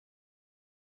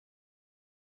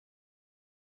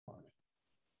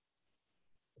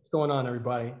going on,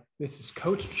 everybody? This is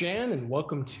Coach Jan, and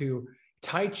welcome to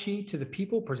Tai Chi to the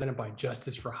People, presented by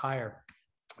Justice for Hire.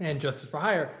 And Justice for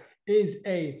Hire is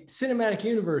a cinematic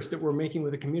universe that we're making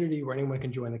with a community where anyone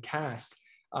can join the cast.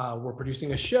 We're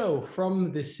producing a show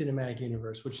from this cinematic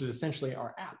universe, which is essentially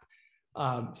our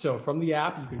app. So from the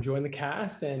app, you can join the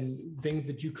cast, and things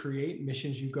that you create,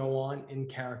 missions you go on in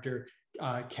character,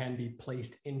 can be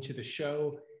placed into the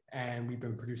show. And we've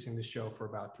been producing this show for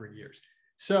about 3 years.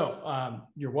 So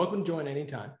you're welcome to join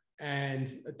anytime.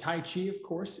 And Tai Chi, of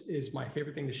course, is my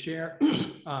favorite thing to share.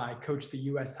 I coach the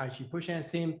US Tai Chi push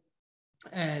hands team,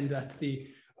 and that's the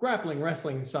grappling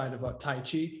wrestling side of Tai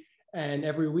Chi. And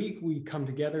every week we come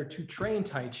together to train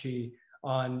Tai Chi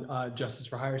on Justice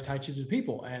for Hire's Tai Chi to the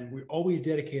People. And we always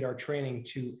dedicate our training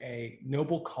to a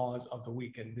noble cause of the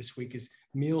week. And this week is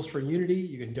Meals for Unity.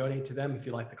 You can donate to them if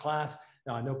you like the class.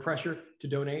 No pressure to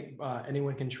donate.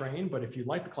 Anyone can train, but if you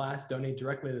like the class, donate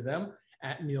directly to them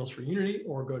at Meals for Unity,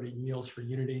 or go to Meals for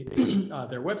Unity,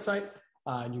 their website.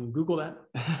 And you can Google that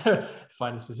to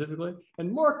find it specifically.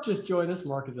 And Mark just joined us.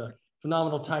 Mark is a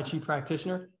phenomenal Tai Chi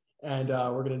practitioner, and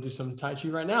we're going to do some Tai Chi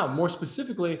right now. More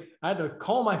specifically, I had to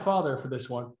call my father for this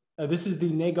one. This is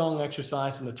the Neigong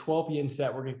exercise from the 12 yin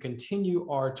set. We're going to continue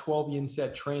our 12 yin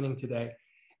set training today.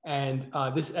 And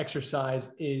this exercise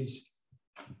is,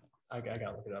 I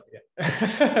gotta look it up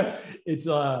again. It's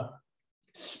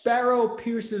sparrow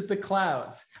pierces the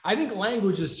clouds. I think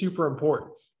language is super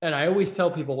important. And I always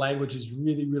tell people language is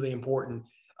really, really important.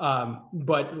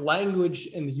 But language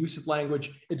and the use of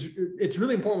language, it's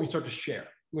really important when you start to share,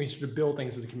 when you start to build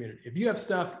things with the community. If you have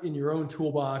stuff in your own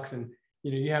toolbox and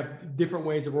you have different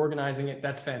ways of organizing it,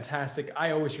 that's fantastic.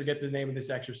 I always forget the name of this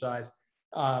exercise.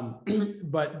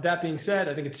 But that being said,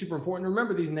 I think it's super important to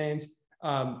remember these names.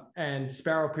 And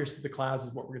sparrow pierces the clouds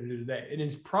is what we're going to do today. It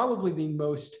is probably the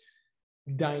most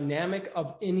dynamic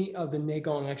of any of the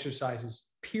Neigong exercises,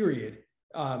 period.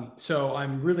 So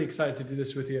I'm really excited to do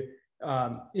this with you.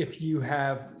 If you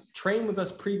have trained with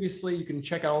us previously, you can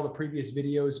check out all the previous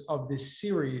videos of this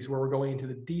series where we're going into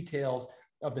the details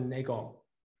of the Neigong.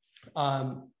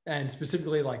 And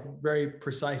specifically like very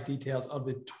precise details of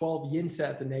the 12 yin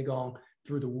set, the Neigong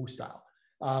through the Wu style.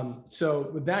 So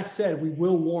with that said, we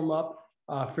will warm up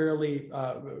fairly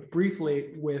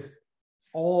briefly with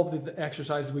all of the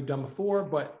exercises we've done before,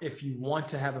 but if you want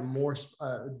to have a more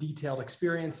detailed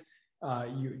experience,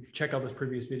 you check out those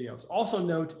previous videos. Also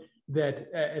note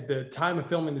that at the time of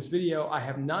filming this video, I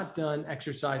have not done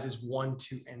exercises 1,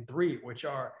 2, and 3, which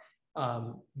are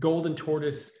golden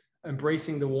tortoise,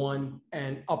 embracing the one,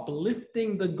 and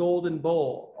uplifting the golden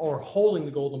bowl, or holding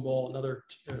the golden bowl, another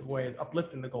way of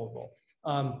uplifting the golden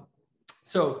bowl.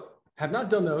 So have not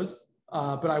done those.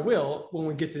 But I will when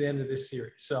we get to the end of this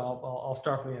series. So I'll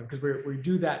start from the end, because we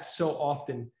do that so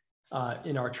often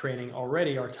in our training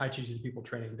already, our Tai Chi to the People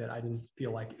training, that I didn't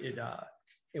feel like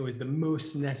it was the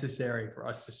most necessary for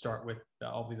us to start with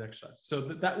all these exercises. So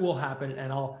that will happen,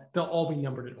 and they'll all be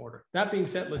numbered in order. That being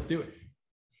said, let's do it.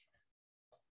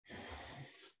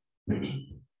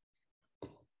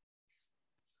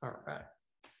 All right.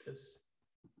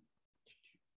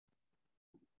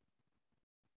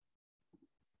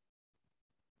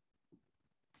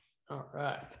 All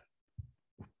right.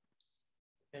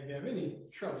 If you have any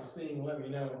trouble seeing, let me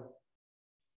know.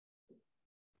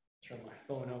 Turn my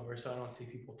phone over so I don't see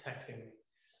people texting me.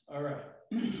 All right.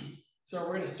 So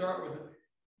we're going to start with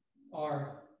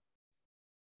our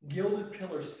gilded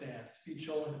pillar stance, feet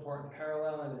shoulder width apart and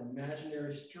parallel, and an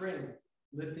imaginary string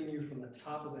lifting you from the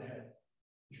top of the head.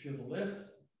 You feel the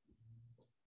lift,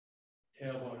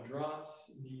 tailbone drops,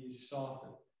 knees soften.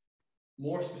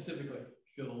 More specifically,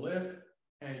 feel the lift,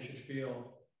 and you should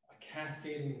feel a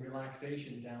cascading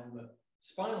relaxation down the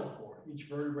spinal cord, each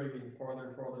vertebrae getting farther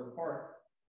and farther apart,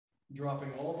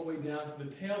 dropping all the way down to the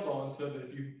tailbone, so that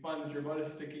if you find that your butt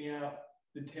is sticking out,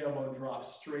 the tailbone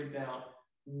drops straight down.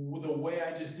 The way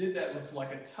I just did that looks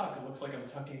like a tuck. It looks like I'm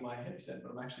tucking my hips in,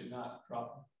 but I'm actually not.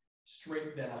 Dropping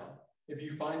straight down. If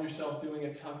you find yourself doing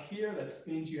a tuck here, that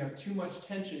means you have too much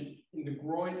tension in the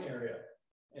groin area,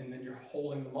 and then you're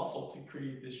holding the muscle to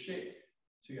create this shape.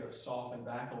 So you got to soften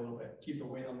back a little bit, keep the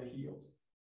weight on the heels.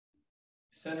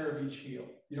 Center of each heel.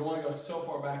 You don't want to go so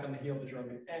far back on the heel that you're on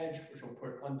the edge, which will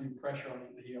put undue pressure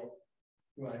onto the heel.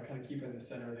 You want to kind of keep it in the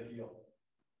center of the heel.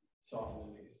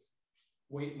 Soften the knees.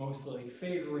 Weight mostly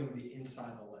favoring the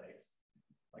inside of the legs,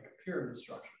 like a pyramid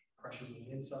structure. Pressures on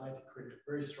the inside to create a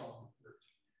very strong root.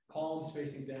 Palms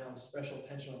facing down, special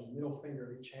tension on the middle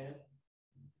finger of each hand.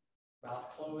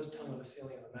 Mouth closed, tongue on the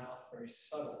ceiling of the mouth, very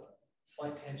subtle.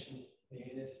 Slight tension in the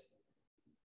anus.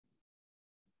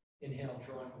 Inhale,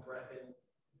 drawing the breath in.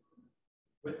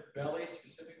 with the belly,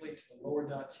 specifically to the lower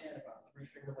dantian, about 3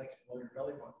 finger lengths below your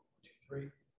belly button, 1, 2,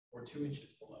 3, or 2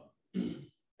 inches below.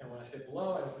 And when I say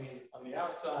below, I don't mean on the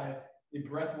outside. The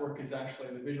breath work is actually,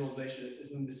 the visualization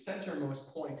is in the centermost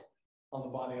point on the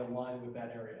body aligned with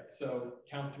that area. So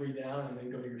count 3 down and then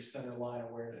go to your center line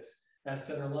awareness. That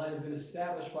center line has been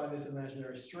established by this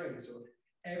imaginary string. So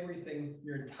everything,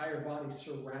 your entire body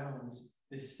surrounds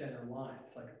this center line.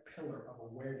 It's like a pillar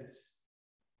of awareness.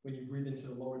 When you breathe into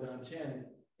the lower dantian,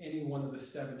 any one of the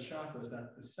 7 chakras,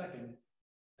 that's the second,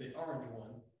 the orange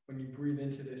one. When you breathe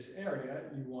into this area,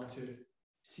 you want to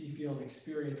see, feel, and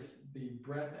experience the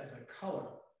breath as a color,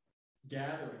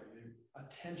 gathering, the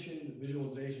attention, the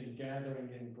visualization, gathering,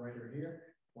 getting brighter here.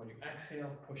 When you exhale,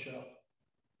 push up,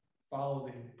 follow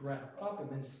the breath up, and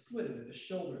then split it at the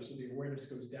shoulders so the awareness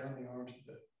goes down the arms to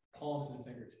the palms and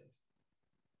fingertips.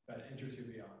 About an inch or 2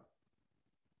 beyond.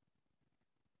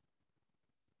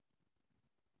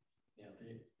 Now,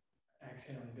 the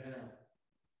exhaling down,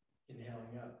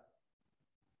 inhaling up.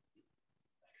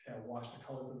 Exhale, wash the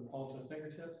color through the palms and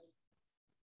fingertips.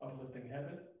 Uplifting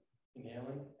heaven,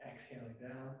 inhaling, exhaling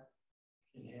down,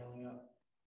 inhaling up,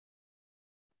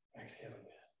 exhaling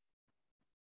down.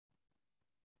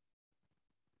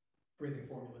 Breathing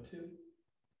formula 2,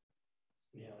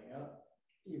 inhaling up,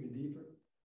 even deeper,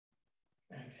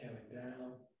 exhaling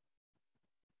down,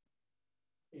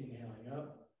 inhaling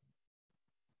up,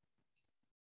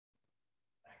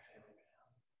 exhaling down.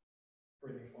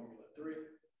 Breathing formula 3,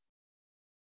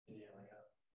 inhaling up,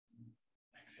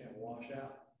 exhale, wash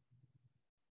out,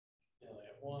 inhaling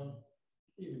up 1,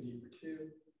 even deeper 2,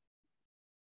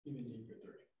 even deeper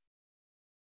 3.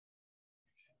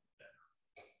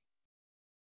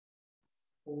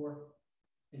 4,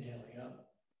 inhaling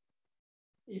up,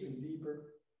 even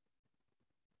deeper,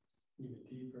 even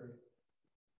deeper,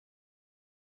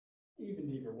 even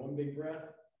deeper. 1 big breath,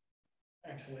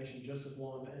 exhalation just as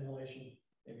long as the inhalation,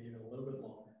 maybe even a little bit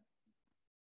longer.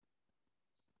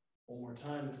 1 more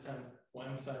time, this time we'll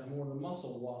emphasize more of the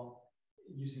muscle while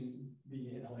using the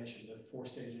inhalation, the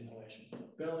 4-stage inhalation.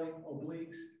 Belly,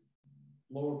 obliques,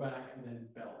 lower back, and then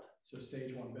belt. So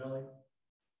stage 1, belly,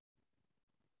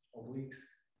 obliques,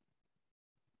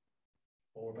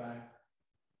 lower back,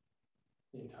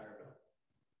 the entire belly.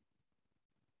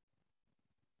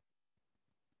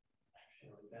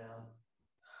 Exhaling down.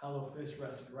 Hollow fist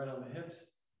rested right on the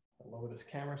hips. I'll lower this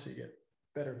camera so you get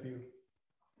better view.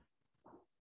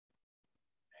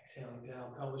 Exhaling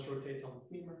down, pelvis rotates on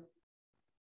the femur.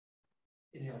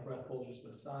 Inhale, breath pulls to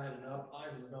the side and up,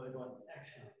 eyes on the belly button.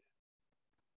 Exhale.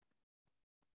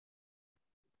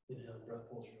 Inhale, breath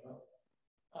pulls you up.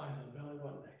 Eyes on the belly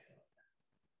button. Exhale.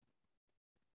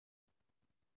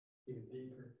 Even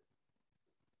deeper.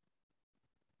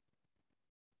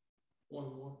 1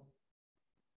 more.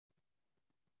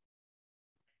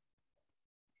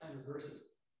 And reverse it.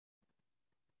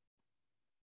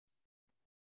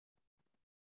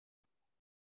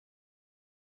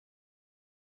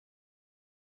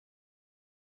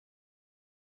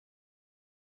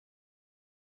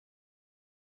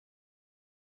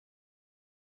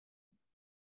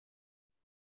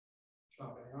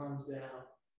 Dropping your arms down.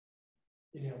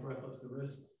 Inhale, breath lifts the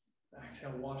wrist.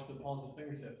 Exhale, wash the palms and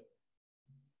fingertips.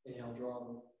 Inhale, draw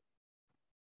them.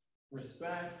 Wrists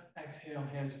back. Exhale,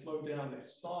 hands float down. They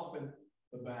soften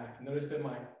the back. Notice that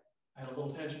I had a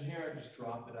little tension here. I just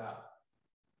dropped it out.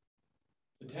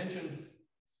 The tension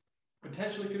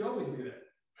potentially could always be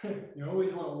there. You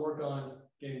always want to work on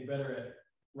getting better at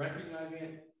recognizing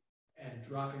it and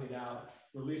dropping it out,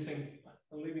 releasing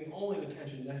and leaving only the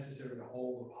tension necessary to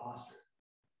hold the posture,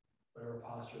 whatever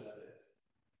posture that is.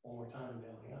 1 more time,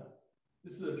 inhaling up.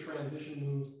 This is a transition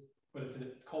move, but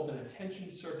it's called an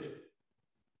attention circuit.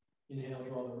 Inhale,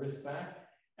 draw the wrist back.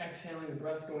 Exhaling, the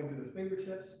breath's going through the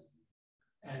fingertips.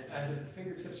 And it's as if the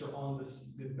fingertips are on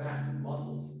the back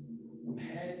muscles.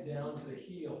 Head down to the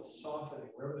heels, softening.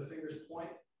 Wherever the fingers point,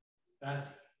 that's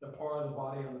the part of the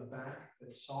body on the back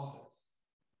that softens.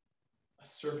 A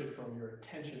circuit from your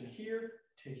attention here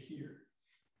to here.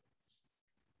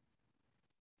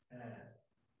 And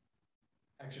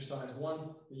exercise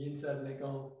 1, the inside of the neck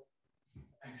on.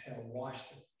 Exhale, wash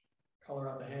the color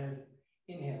out the hands.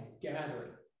 Inhale, gather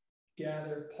it.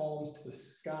 Gather palms to the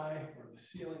sky or the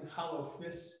ceiling, hollow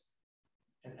fists.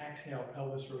 And exhale,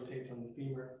 pelvis rotates on the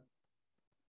femur.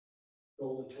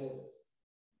 Golden tortoise.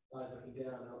 Eyes looking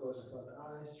down, elbows in front of the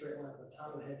eyes, straight line from the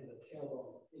top of the head to the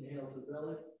tailbone. Inhale to the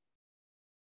belly.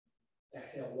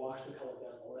 Exhale, wash the color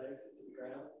down the legs into the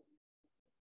ground.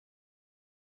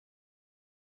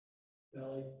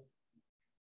 Belly.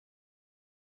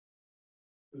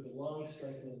 Through the lungs,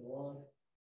 strengthening the lungs.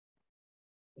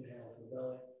 Inhale to the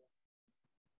belly.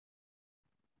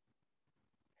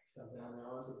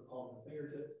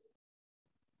 fingertips.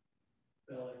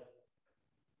 Belly.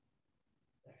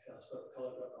 Exhale, spread the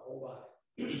color throughout the whole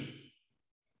body.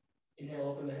 Inhale,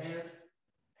 open the hands.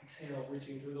 Exhale,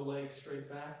 reaching through the legs straight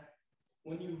back.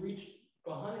 When you reach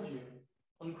behind you,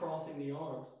 uncrossing the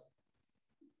arms,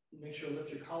 make sure to lift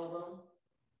your collarbone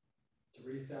to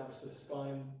reestablish the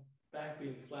spine, back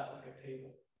being flat like a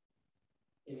table.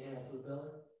 Inhale to the belly.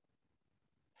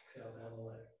 Exhale down the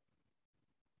leg.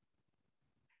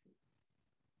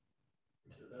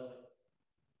 To the belly.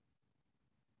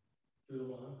 Through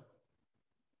the lungs.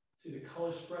 See the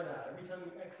color spread out. Every time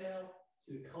you exhale,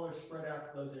 see the color spread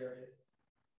out to those areas.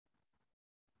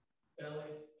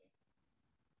 Belly,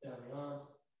 down the arms,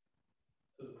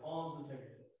 to the palms and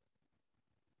fingertips.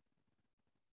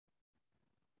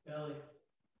 Belly,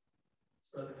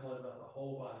 spread the color throughout the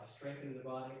whole body. Strengthen the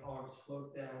body, arms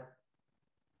float down.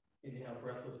 Inhale,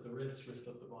 breath lifts the wrists, wrists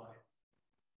lift the body.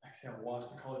 Exhale, wash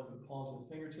the color through the palms and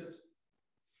fingertips.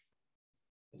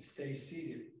 And stay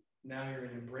seated. Now you're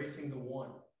in embracing the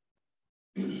one.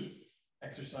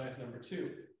 Exercise number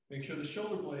 2. Make sure the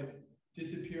shoulder blades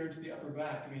disappear into the upper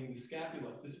back, meaning the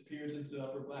scapula disappears into the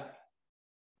upper back.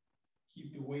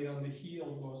 Keep the weight on the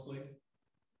heel mostly.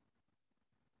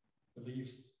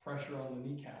 Relieves pressure on the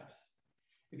kneecaps.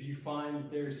 If you find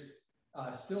there's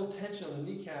still tension on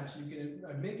the kneecaps, you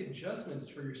can make adjustments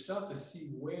for yourself to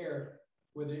see whether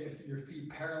if your feet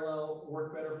parallel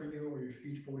work better for you or your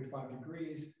feet 45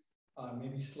 degrees,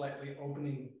 maybe slightly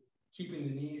opening, keeping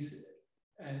the knees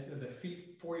and the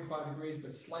feet 45 degrees,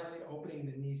 but slightly opening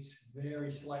the knees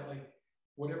very slightly.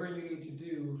 Whatever you need to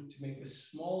do to make the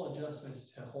small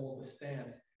adjustments to hold the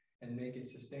stance and make it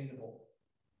sustainable.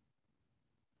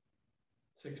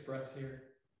 6 breaths here.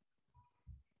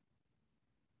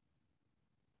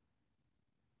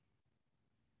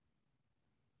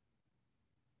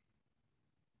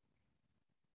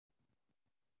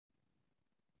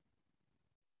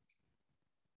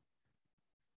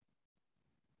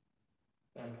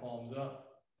 And palms up.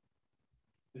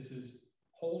 This is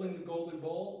holding the golden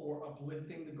bowl or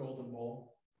uplifting the golden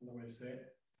bowl, another way to say it.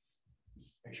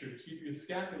 Make sure to keep your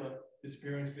scapula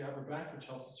disappearing to the upper back, which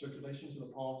helps the circulation to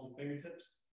the palms and fingertips.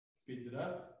 Speeds it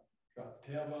up. Drop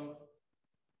the tailbone.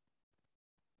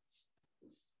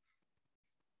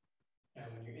 And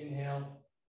when you inhale,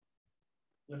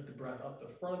 lift the breath up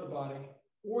the front of the body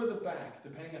or the back,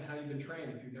 depending on how you've been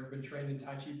trained. If you've never been trained in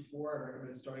Tai Chi before, I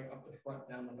recommend starting up the front,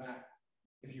 down the back.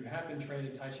 If you have been trained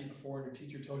in Tai Chi before and your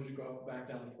teacher told you to go up the back,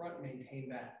 down the front, maintain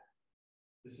that.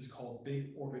 This is called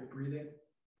big orbit breathing.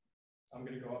 I'm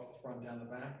going to go up the front, down the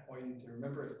back. All you need to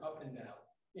remember is up and down.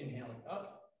 Inhaling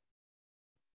up.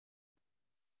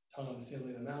 Tongue on the ceiling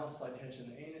of the mouth, slight tension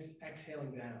in the anus.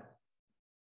 Exhaling down.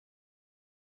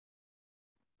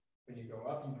 When you go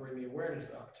up, you bring the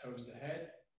awareness up, toes to head.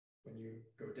 When you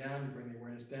go down, you bring the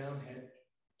awareness down, head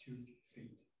to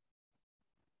feet.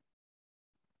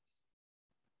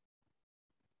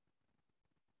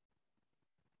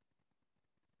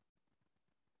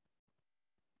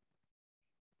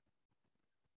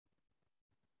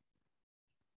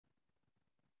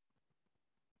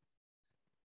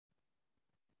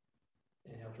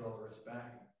 Inhale, draw the wrist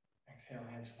back. Exhale,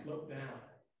 hands float down.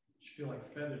 You feel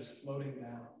like feathers floating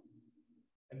down.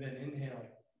 And then inhaling,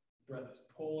 breath is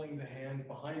pulling the hands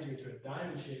behind you into a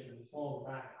diamond shape in the small of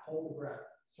the back. Hold the breath.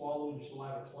 Swallow your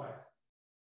saliva twice.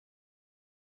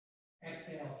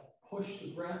 Exhale, push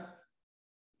the breath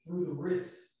through the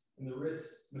wrists, and the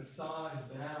wrists massage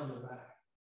down the back.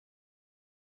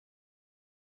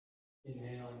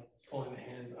 Inhaling, pulling the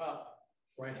hands up.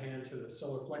 Right hand to the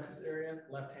solar plexus area,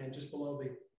 left hand just below the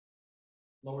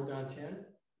lower dantian,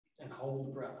 and hold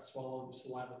the breath. Swallow the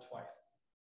saliva twice.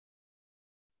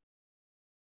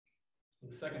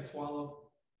 The second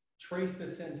swallow, trace the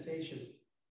sensation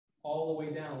all the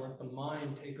way down. Let the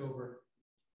mind take over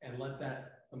and let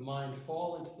the mind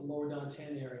fall into the lower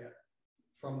dantian area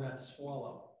from that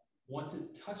swallow. Once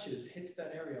it touches, hits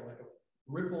that area like a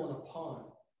ripple in a pond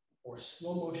or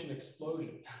slow motion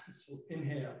explosion. So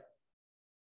inhale.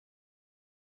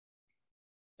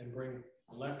 And bring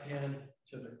left hand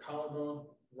to the collarbone.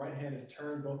 Right hand is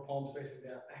turned, both palms facing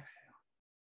down. Exhale.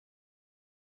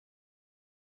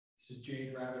 This is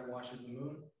Jade Rabbit Washes the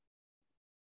Moon.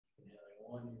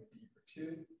 Inhaling 1, deeper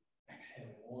 2.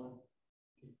 Exhaling 1,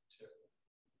 deeper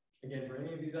 2. Again, for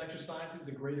any of these exercises,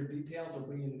 the greater details will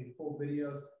be in the full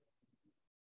videos.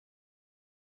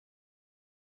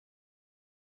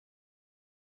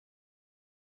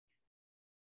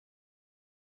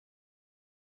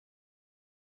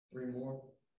 Three more.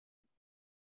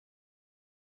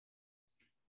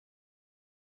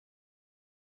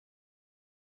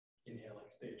 Inhaling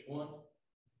stage 1,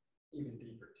 even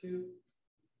deeper 2.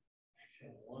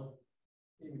 Exhale, 1,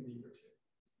 even deeper, 2.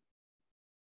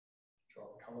 Draw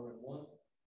the color in 1,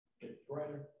 get it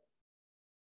brighter,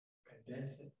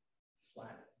 condense it,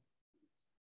 flatten it.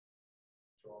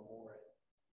 Draw more in.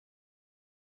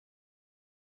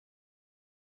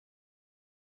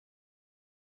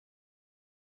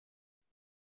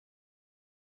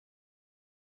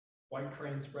 White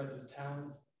crane spreads his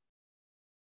talons.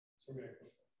 So we're going to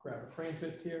grab a crane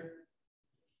fist here.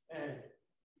 And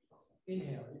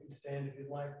inhale. You can stand if you'd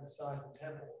like, massage the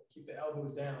temple. Keep the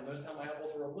elbows down. Notice how my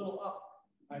elbows are a little up.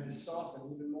 I just soften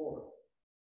even more.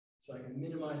 So I can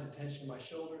minimize the tension in my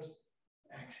shoulders.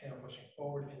 Exhale, pushing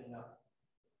forward, in and up.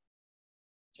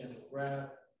 Gentle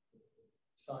grab.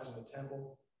 Massaging the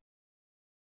temple.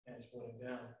 And splitting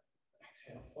down.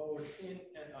 Exhale, forward, in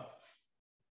and up.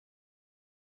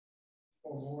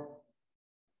 4 more.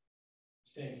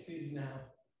 Staying seated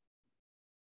now.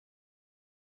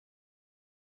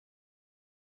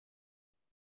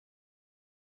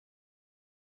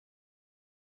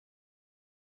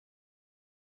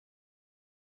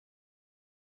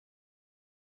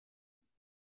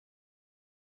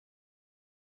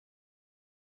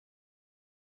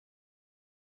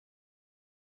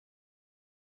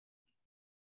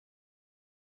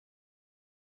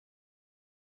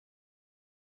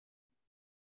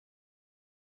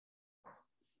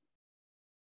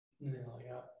 Inhaling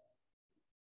up.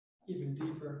 Even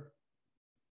deeper.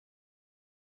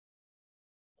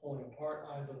 Pulling apart,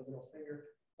 eyes on the middle finger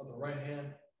of the right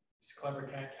hand. This clever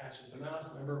cat catches the mouse.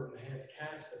 Remember, when the hands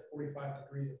catch, they're 45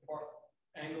 degrees apart.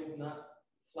 Angled, not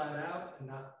flat out, and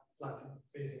not flat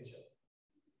facing each other.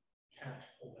 Catch,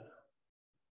 pull down.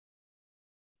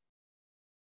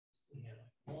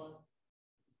 Inhaling 1,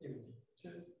 even deeper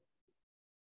 2,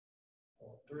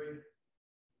 3,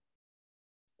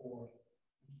 4.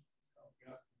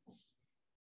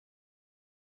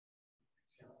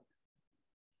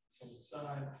 From the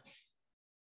side.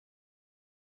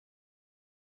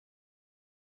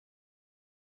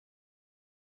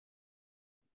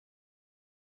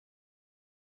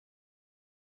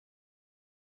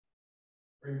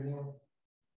 Three more.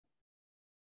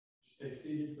 Stay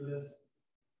seated for this.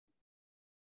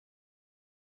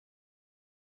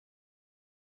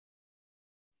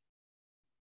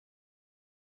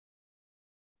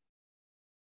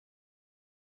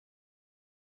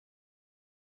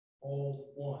 Hold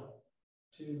 1,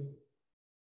 2.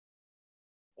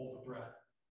 Hold the breath.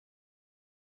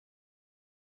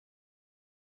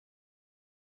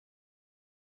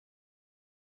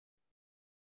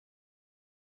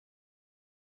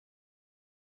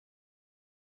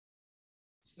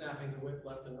 Snapping the whip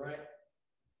left and right.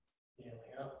 Inhaling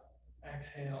up.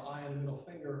 Exhale, eye and middle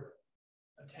finger.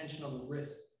 Attention on the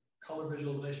wrist. Color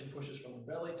visualization pushes from the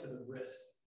belly to the wrist.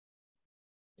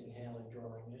 Inhaling,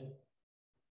 drawing in.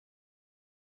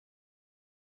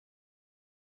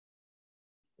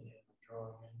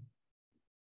 Drawing in.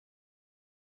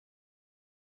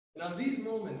 And on these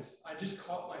moments, I just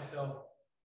caught myself,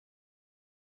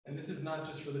 and this is not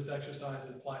just for this exercise,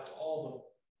 it applies to all of them.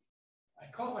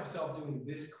 I caught myself doing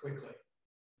this quickly.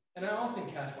 And I often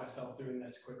catch myself doing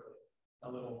this quickly. A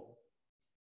little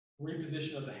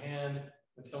reposition of the hand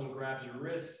when someone grabs your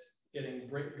wrist,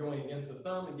 going against the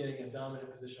thumb and getting a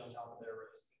dominant position on top of their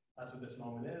wrist. That's what this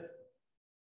moment is.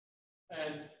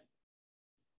 And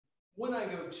when I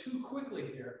go too quickly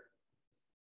here,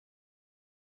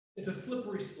 it's a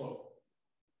slippery slope.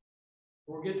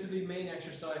 We'll get to the main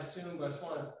exercise soon, but I just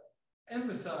want to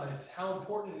emphasize how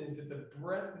important it is that the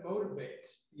breath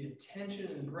motivates, the attention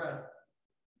and breath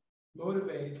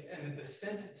motivates, and that the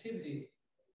sensitivity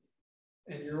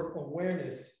and your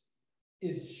awareness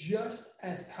is just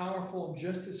as powerful,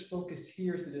 just as focused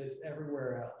here as it is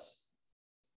everywhere else.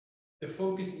 The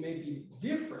focus may be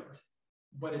different,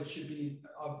 but it should be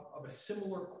of a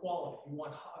similar quality. You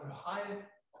want a high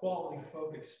quality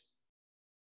focus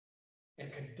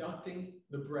and conducting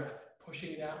the breath,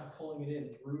 pushing it out and pulling it in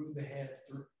through the hands,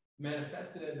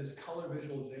 manifested as this color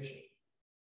visualization.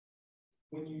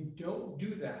 When you don't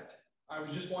do that, I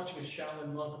was just watching a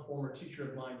Shaolin monk, a former teacher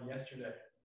of mine, yesterday.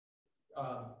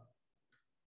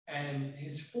 And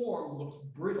his form looks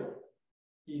brittle.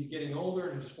 He's getting older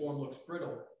and his form looks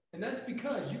brittle. And that's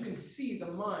because you can see the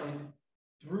mind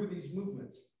through these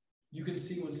movements. You can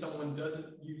see when someone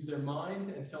doesn't use their mind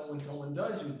and when someone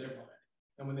does use their mind.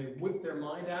 And when they whip their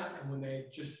mind out and when they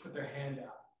just put their hand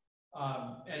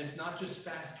out. And it's not just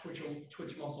fast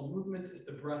twitch muscle movements, it's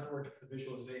the breath work, it's the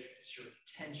visualization, it's your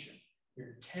intention.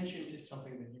 Your intention is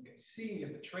something that you can see. You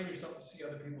have to train yourself to see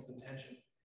other people's intentions,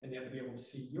 and you have to be able to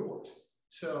see yours.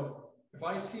 So If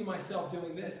I see myself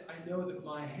doing this, I know that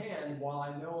my hand, while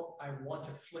I know I want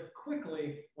to flick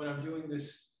quickly when I'm doing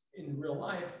this in real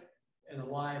life, in a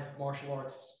live martial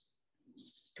arts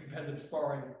competitive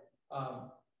sparring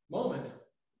moment,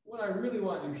 what I really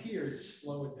want to do here is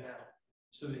slow it down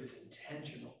so that it's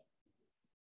intentional.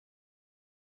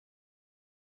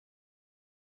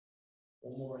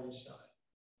 One more on each side.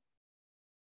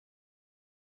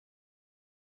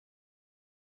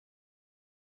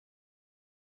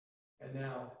 And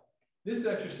now, this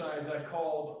exercise I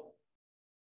called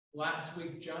last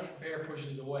week, giant bear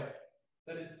pushes away.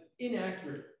 That is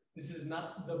inaccurate. This is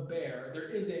not the bear. There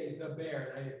is the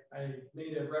bear. I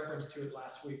made a reference to it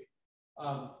last week.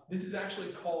 This is actually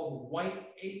called white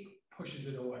ape pushes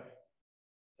it away.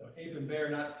 So ape and bear,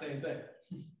 not the same thing.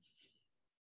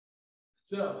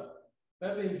 So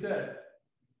that being said,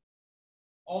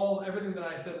 everything that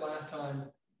I said last time,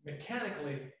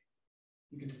 mechanically,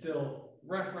 you can still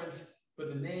reference, but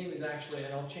the name is actually,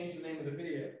 and I'll change the name of the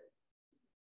video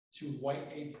to white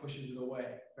ape pushes it away.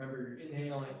 Remember, you're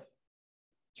inhaling,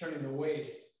 turning the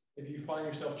waist. If you find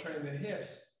yourself turning the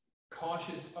hips,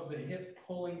 cautious of the hip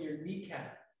pulling your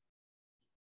kneecap.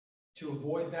 To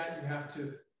avoid that, you have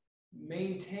to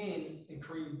maintain and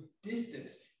create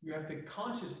distance. You have to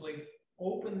consciously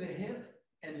open the hip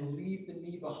and leave the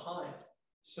knee behind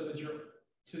so that you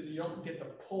don't get the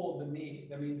pull of the knee.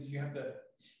 That means you have to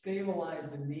stabilize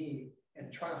the knee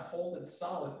and try to hold it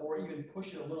solid, or even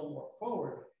push it a little more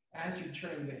forward as you're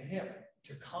turning the hip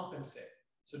to compensate.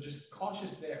 So just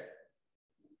cautious there.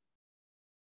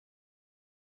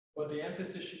 But the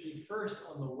emphasis should be first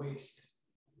on the waist,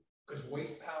 because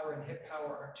waist power and hip power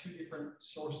are two different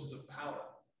sources of power,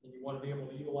 and you want to be able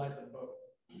to utilize them both.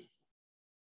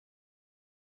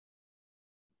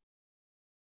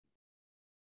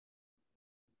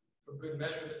 For good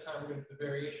measure, this time we're going to do the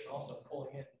variation, also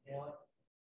pulling in, inhaling,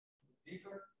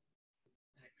 deeper,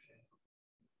 exhale.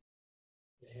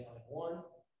 Inhaling 1,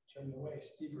 turn the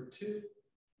waist deeper 2,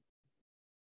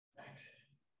 exhale.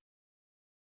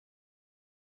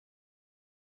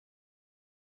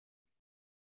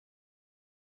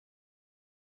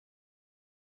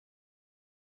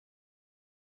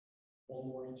 One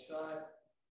more each side.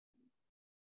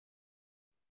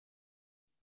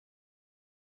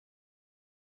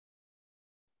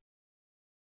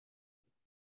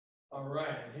 All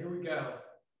right, here we go.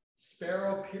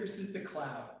 Sparrow pierces the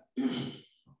cloud.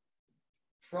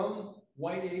 From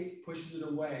white ape pushes it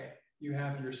away. You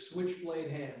have your switchblade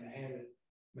hand. The hand is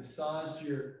massaged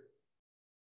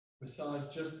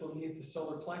just beneath the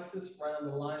solar plexus, right on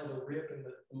the line of the rib and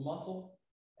the muscle,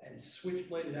 and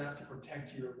switchbladed out to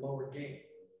protect your lower gate.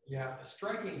 You have the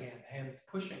striking hand, the hand that's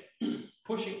pushing,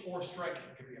 pushing or striking.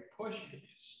 It could be a push, it could be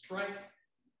a strike.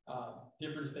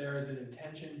 Difference there is in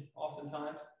intention,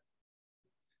 oftentimes.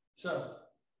 So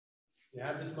you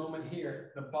have this moment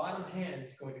here. The bottom hand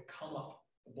is going to come up.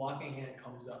 The blocking hand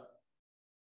comes up.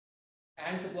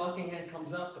 As the blocking hand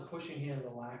comes up, the pushing hand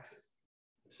relaxes.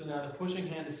 So now the pushing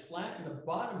hand is flat, and the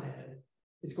bottom hand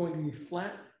is going to be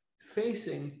flat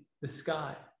facing the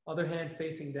sky, other hand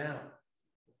facing down.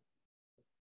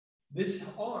 This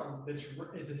arm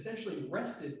is essentially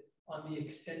rested on the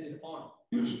extended arm.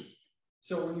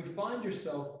 So when you find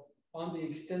yourself on the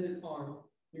extended arm,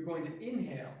 you're going to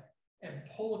inhale and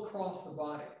pull across the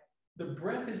body. The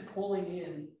breath is pulling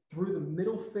in through the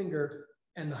middle finger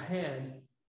and the hand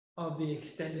of the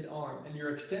extended arm. And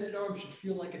your extended arm should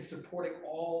feel like it's supporting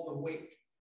all the weight.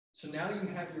 So now you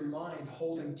have your mind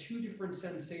holding two different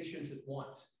sensations at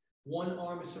once. One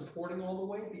arm is supporting all the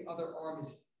weight. The other arm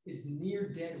is near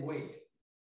dead weight.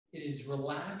 It is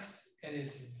relaxed, and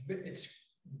it's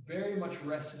very much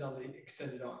rested on the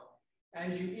extended arm.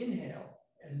 As you inhale,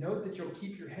 and note that you'll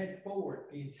keep your head forward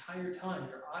the entire time.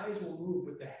 Your eyes will move,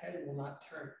 but the head will not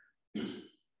turn.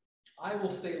 I will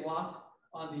stay locked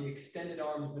on the extended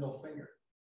arm's middle finger.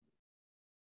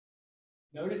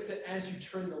 Notice that as you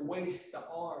turn the waist, the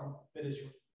arm that is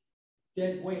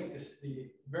dead weight, the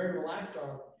very relaxed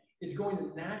arm, is going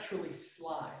to naturally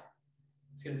slide.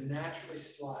 It's going to naturally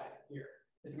slide here.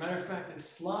 As a matter of fact, it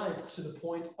slides to the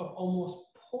point of almost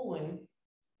pulling.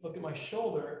 Look at my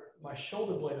shoulder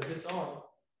blade of this arm.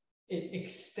 It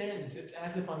extends. It's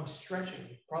as if I'm stretching.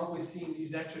 You've probably seen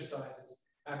these exercises.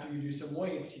 After you do some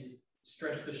weights, you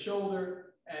stretch the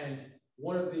shoulder. And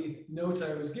one of the notes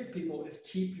I always give people is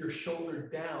keep your shoulder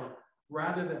down.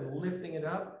 Rather than lifting it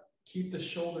up, keep the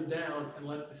shoulder down and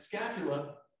let the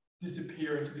scapula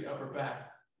disappear into the upper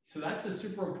back. So that's a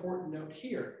super important note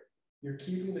here. You're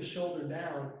keeping the shoulder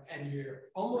down, and you're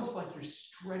almost like you're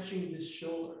stretching this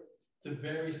shoulder. It's a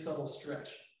very subtle stretch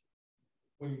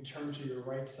when you turn to your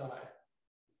right side.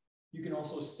 You You can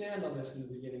also stand on this in the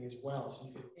beginning as well. So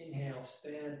you can inhale,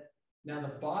 stand. Now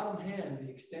the bottom hand, the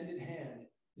extended hand,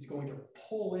 is going to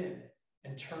pull in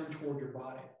and turn toward your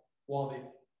body, while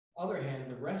the other hand,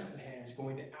 the rest of the hand, is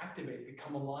going to activate,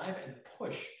 become alive, and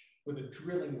push with a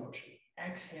drilling motion,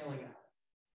 exhaling out.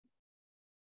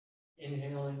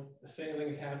 Inhaling, the same thing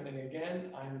is happening again.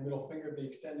 I'm the middle finger of the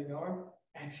extending arm,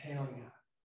 exhaling out.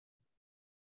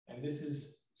 And this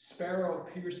is sparrow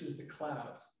pierces the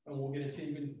clouds. And we'll get into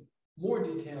even more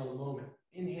detail in a moment.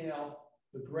 Inhale,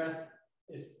 the breath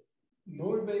is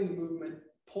motivating the movement,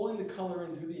 pulling the color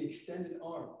in through the extended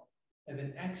arm. And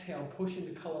then exhale, pushing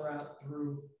the color out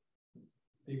through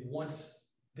the once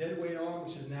dead weight arm,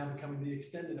 which is now becoming the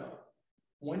extended arm.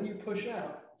 When you push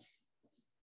out,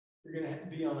 you're going to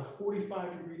be on a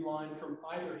 45-degree line from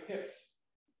either hip.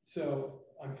 So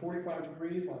I'm 45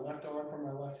 degrees, my left arm from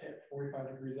my left hip, 45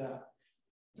 degrees out.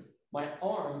 My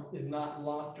arm is not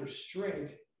locked or straight.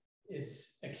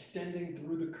 It's extending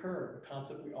through the curve, a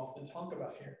concept we often talk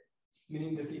about here,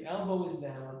 meaning that the elbow is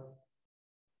down.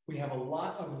 We have a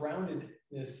lot of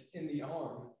roundedness in the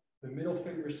arm. The middle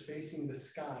finger is facing the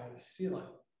sky, the ceiling.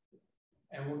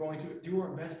 And we're going to do our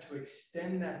best to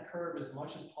extend that curve as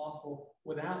much as possible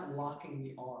without locking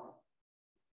the arm.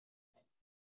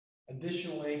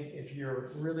 Additionally, if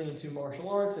you're really into martial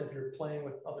arts, if you're playing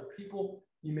with other people,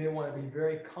 you may want to be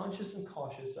very conscious and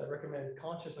cautious. I recommend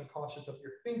conscious and cautious of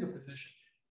your finger position.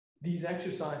 These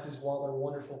exercises, while they're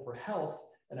wonderful for health,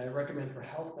 and I recommend for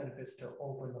health benefits to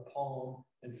open the palm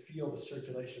and feel the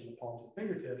circulation in the palms and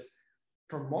fingertips,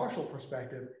 from martial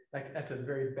perspective, that's a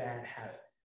very bad habit.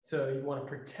 So you want to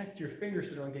protect your fingers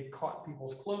so you don't get caught in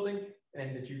people's clothing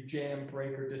and that you jam,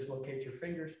 break, or dislocate your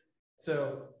fingers.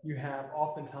 So you have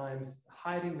oftentimes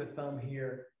hiding the thumb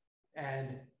here.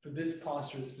 And for this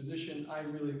posture, this position, I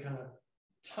really kind of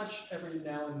touch every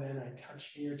now and then. I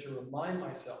touch here to remind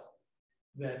myself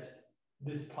that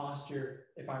this posture,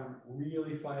 if I'm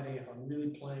really fighting, if I'm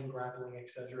really playing, grappling,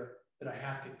 etc., that I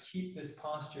have to keep this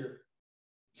posture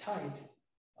tight.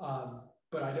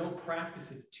 But I don't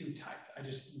practice it too tight. I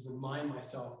just remind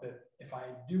myself that if I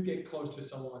do get close to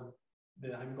someone,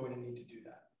 then I'm going to need to do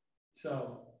that.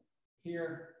 So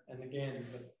here, and again,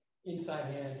 the inside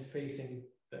hand facing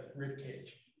the rib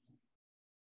cage.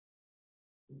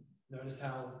 Notice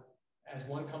how as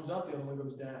one comes up, the other one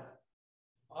goes down.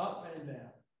 Up and down.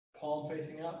 Palm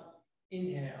facing up.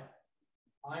 Inhale.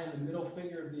 I am the middle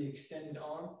finger of the extended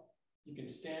arm. You can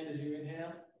stand as you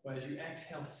inhale, but as you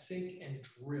exhale, sink and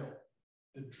drill.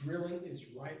 The drilling is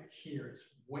right here. It's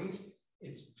waist,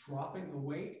 it's dropping the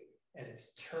weight, and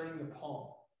it's turning the palm.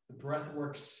 The breath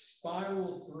work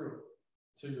spirals through.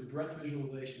 So your breath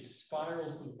visualization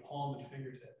spirals through the palm and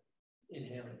fingertip.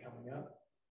 Inhaling, coming up.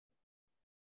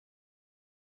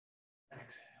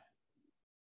 Exhale.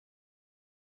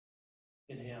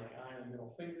 Inhaling, eye on the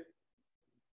middle finger.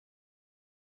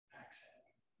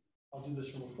 Exhale. I'll do this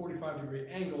from a 45-degree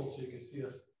angle so you can see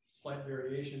the slight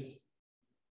variations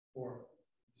or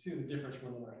see the difference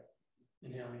from the right.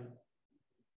 Inhaling.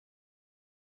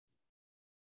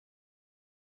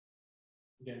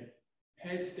 Again,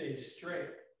 head stays straight.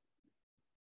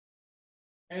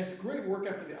 And it's a great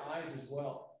workout for the eyes as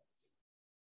well.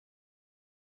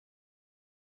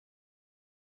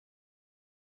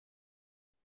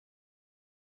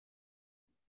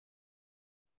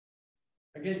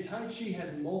 Again, Tai Chi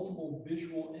has multiple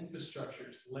visual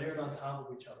infrastructures layered on top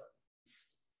of each other.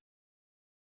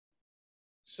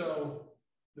 So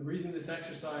the reason this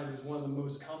exercise is one of the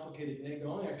most complicated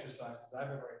Neigong exercises I've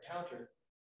ever encountered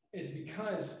is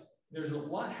because there's a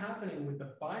lot happening with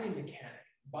the body mechanic.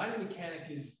 Body mechanic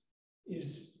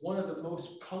is one of the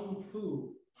most kung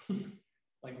fu,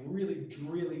 like really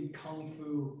drilly kung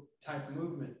fu type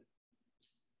movement.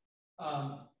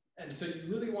 And so you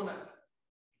really want to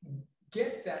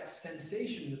get that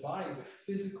sensation in the body, the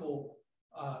physical,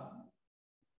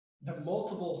 the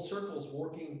multiple circles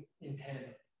working in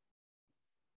tandem.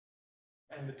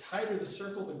 And the tighter the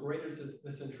circle, the greater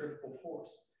the centrifugal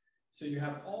force. So you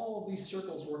have all of these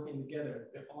circles working together.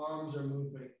 The arms are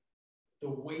moving, the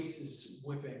waist is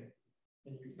whipping,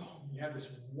 and you have this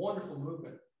wonderful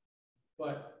movement.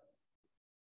 But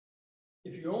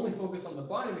if you only focus on the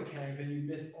body mechanic, then you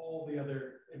miss all the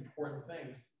other important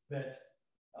things that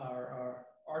are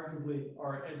arguably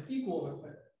as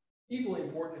equally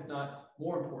important, if not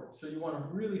more important. So you want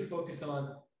to really focus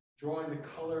on drawing the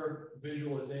color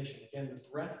visualization. Again, the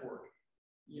breath work.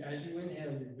 As you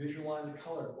inhale, you visualize the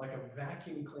color like a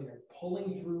vacuum cleaner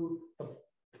pulling through the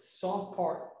soft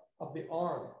part of the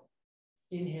arm.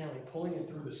 Inhaling, pulling it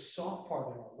through the soft part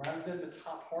of the arm rather than the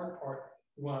top hard part.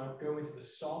 You want to go into the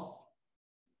soft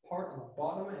part on the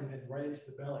bottom and then right into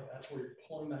the belly. That's where you're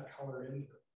pulling that color in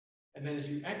through. And then as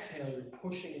you exhale, you're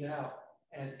pushing it out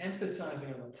and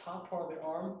emphasizing on the top part of the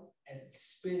arm as it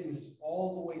spins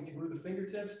all the way through the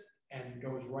fingertips and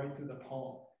goes right through the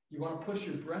palm. You want to push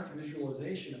your breath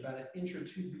visualization about an inch or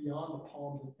two beyond the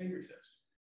palms and fingertips.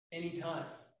 Anytime,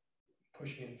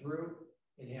 pushing it through,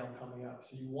 inhale, coming up.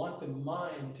 So you want the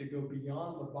mind to go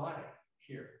beyond the body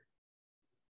here.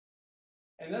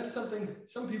 And that's something,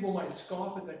 some people might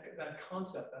scoff at that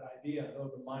concept, that idea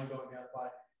of the mind going beyond the body.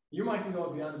 Your mind can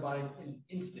go beyond the body in an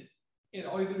instant. And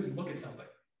all you do is look at something.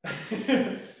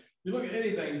 You look at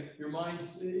anything, your mind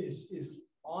is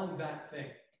on that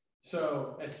thing.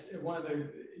 So as one of the,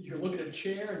 you can look at a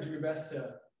chair and do your best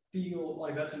to feel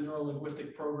like that's a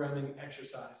neuro-linguistic programming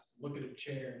exercise. Look at a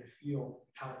chair and feel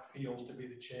how it feels to be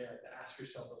the chair and ask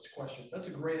yourself those questions. That's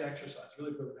a great exercise,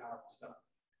 really, really powerful stuff.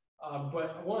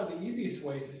 But one of the easiest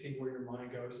ways to see where your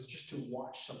mind goes is just to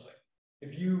watch something.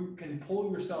 If you can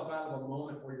pull yourself out of a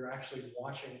moment where you're actually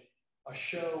watching a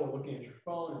show or looking at your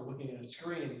phone or looking at a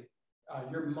screen,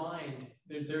 your mind,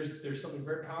 there's something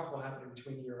very powerful happening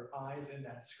between your eyes and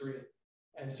that screen.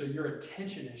 And so your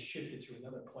attention is shifted to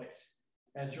another place.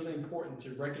 And it's really important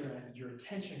to recognize that your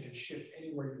attention can shift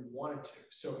anywhere you want it to.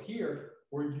 So here,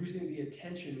 we're using the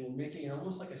attention, we're making it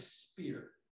almost like a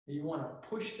spear. And you want to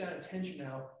push that attention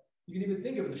out. You can even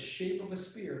think of the shape of a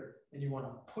spear, and you want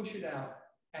to push it out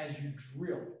as you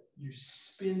drill. You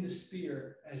spin the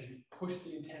spear as you push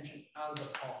the attention out of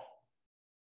the palm.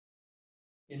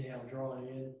 Inhale, drawing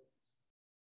in.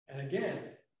 And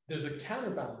again, there's a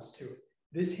counterbalance to it.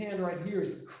 This hand right here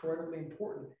is incredibly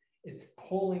important. It's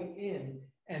pulling in,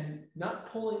 and not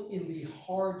pulling in the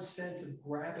hard sense of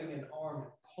grabbing an arm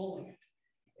and pulling it.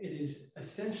 It is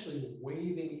essentially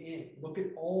waving in. Look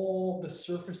at all the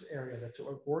surface area that's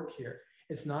at work here.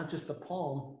 It's not just the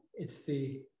palm, it's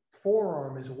the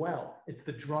forearm as well. It's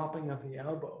the dropping of the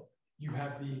elbow. You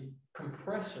have the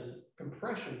compression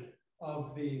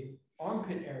of the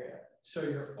armpit area. So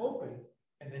you're open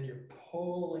and then you're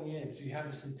pulling in. So you have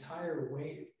this entire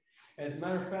wave. As a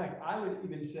matter of fact, I would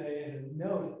even say as a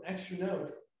note, extra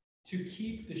note, to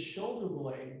keep the shoulder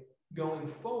blade going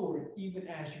forward even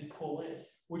as you pull in,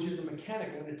 which is a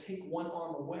mechanic. I'm going to take one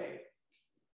arm away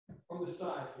from the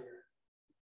side here.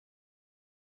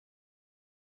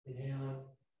 Inhaling,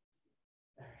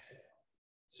 exhale.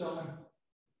 So I'm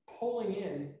pulling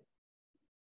in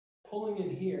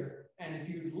here. And if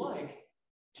you'd like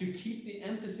to keep the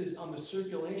emphasis on the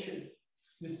circulation,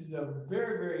 this is a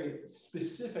very, very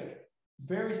specific,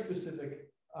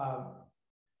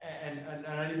 and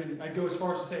I'd go as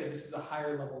far as to say this is a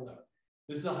higher level note.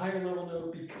 This is a higher level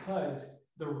note because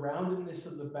the roundedness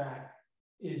of the back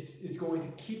is going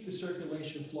to keep the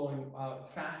circulation flowing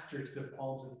faster to the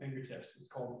palms and fingertips. It's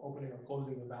called opening or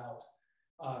closing the valves.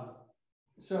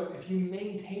 So if you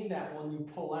maintain that when you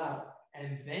pull out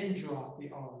and then drop the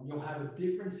arm, you'll have a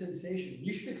different sensation.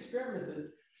 You should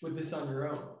experiment with this on your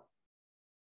own.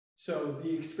 So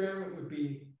the experiment would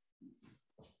be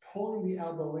pulling the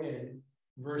elbow in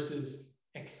versus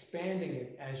expanding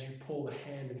it as you pull the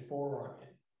hand and forearm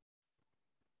in.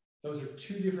 Those are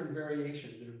two different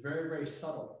variations that are very, very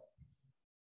subtle.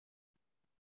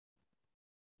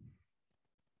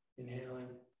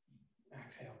 Inhaling,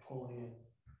 exhale, pulling in.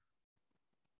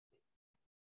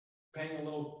 Paying a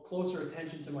little closer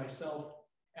attention to myself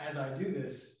as I do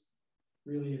this,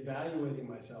 really evaluating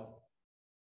myself,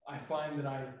 I find that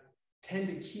I tend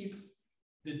to keep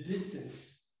the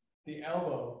distance, the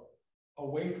elbow,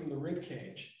 away from the rib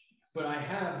cage, but I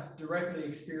have directly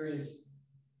experienced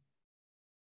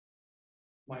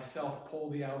myself pull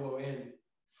the elbow in.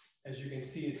 As you can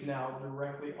see, it's now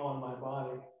directly on my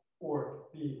body, or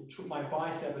my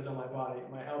bicep is on my body.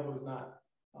 My elbow is not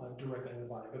directly on the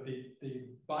body, but the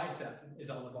bicep is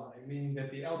on the body, meaning that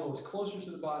the elbow is closer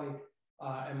to the body,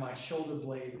 and my shoulder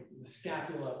blade, the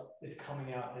scapula, is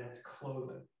coming out and it's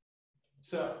closing.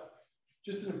 So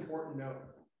just an important note.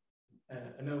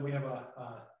 And I know we have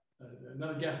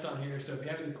another guest on here, so if you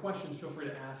have any questions, feel free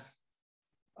to ask.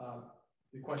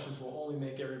 The questions will only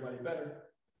make everybody better.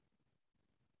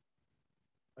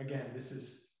 Again, this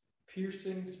is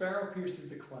piercing. Sparrow pierces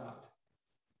the clouds.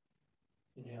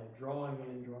 Inhale, drawing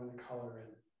in, drawing the color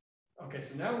in. Okay,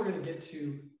 so now we're going to get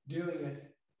to doing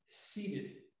it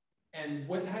seated. And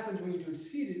what happens when you do it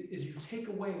seated is you take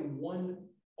away one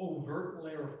overt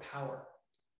layer of power,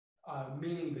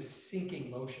 meaning the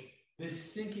sinking motion.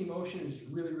 This sinking motion is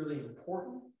really, really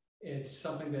important. It's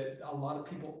something that a lot of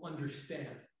people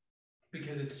understand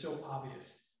because it's so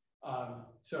obvious.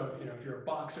 So, if you're a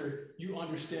boxer, you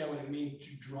understand what it means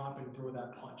to drop and throw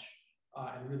that punch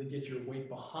and really get your weight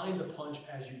behind the punch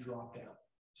as you drop down.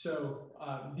 So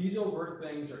these overt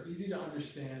things are easy to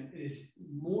understand. It is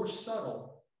more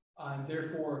subtle, and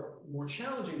therefore more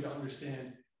challenging to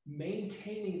understand,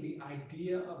 maintaining the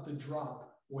idea of the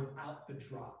drop without the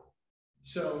drop.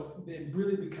 So it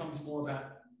really becomes more about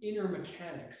inner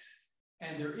mechanics.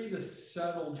 And there is a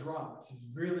subtle drop. It's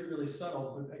really, really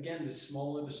subtle. But again, the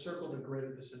smaller the circle, the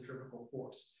greater the centrifugal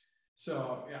force.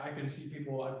 So yeah, I've seen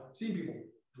people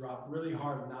drop really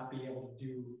hard and not be able to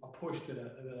do a push that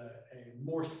a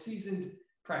more seasoned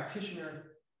practitioner,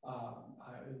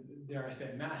 dare I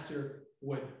say master,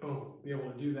 would boom, be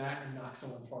able to do that and knock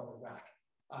someone farther back.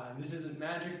 This isn't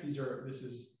magic. This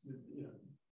is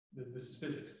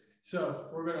physics. So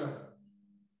we're going to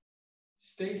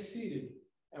stay seated,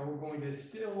 and we're going to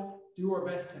still do our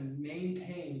best to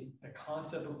maintain the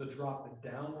concept of the drop, the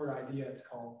downward idea it's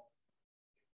called,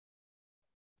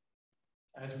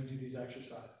 as we do these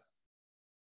exercises.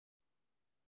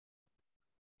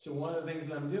 So one of the things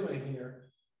that I'm doing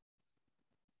here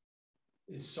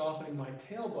is softening my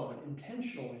tailbone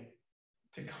intentionally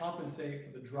to compensate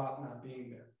for the drop not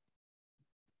being there.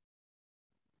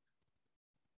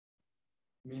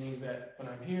 Meaning that when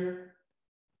I'm here,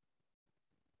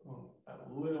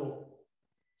 a little,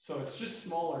 so it's just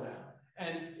smaller now.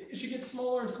 And it should get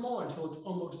smaller and smaller until it's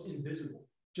almost invisible.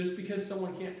 Just because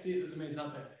someone can't see it doesn't mean it's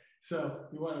not there. So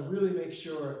you want to really make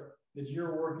sure that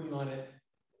you're working on it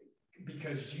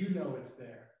because you know it's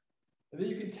there. And then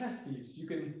you can test these.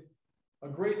 A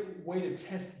great way to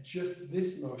test just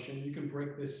this motion, you can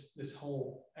break this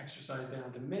whole exercise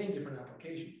down to many different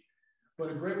applications.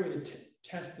 But a great way to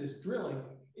test this drilling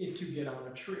is to get on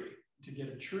a tree. To get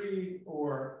a tree,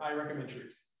 or I recommend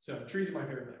trees. So trees are my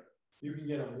favorite thing. You can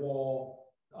get a wall,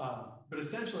 but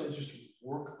essentially it's just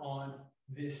work on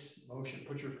this motion.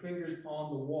 Put your fingers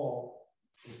on the wall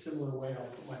in a similar way. I'll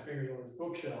put my fingers on this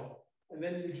bookshelf, and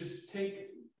then you just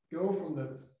go from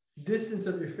the distance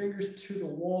of your fingers to the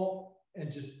wall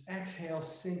and just exhale,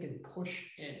 sink, and push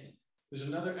in. There's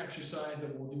another exercise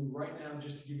that we'll do right now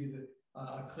just to give you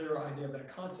a clearer idea of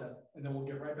that concept, and then we'll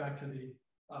get right back to the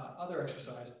other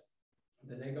exercise.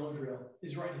 The Negon drill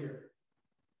is right here.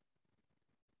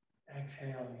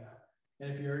 Exhaling out.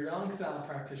 And if you're a Yang style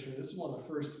practitioner, this is one of the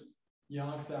first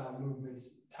Yang style movements,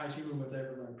 Tai Chi movements I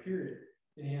ever learned, period.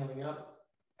 Inhaling up,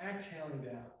 exhaling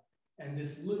down. And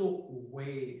this little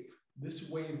wave, this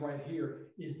wave right here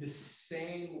is the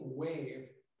same wave.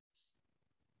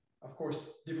 Of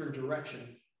course, different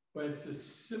direction, but it's a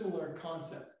similar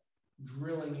concept.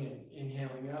 Drilling in,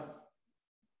 inhaling up.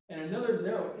 And another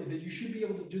note is that you should be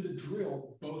able to do the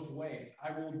drill both ways.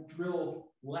 I will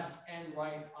drill left and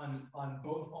right on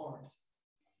both arms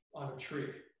on a tree.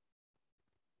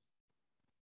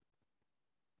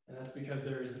 And that's because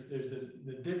there's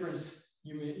the difference.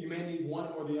 You may need one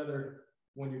or the other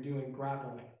when you're doing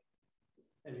grappling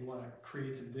and you want to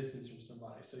create some distance from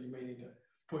somebody. So you may need to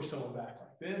push someone back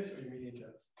like this, or you may need to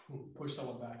push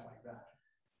someone back like that.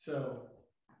 So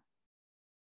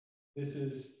this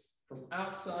is from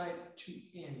outside to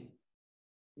in.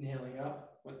 Inhaling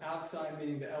up. When outside,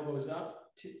 meaning the elbow's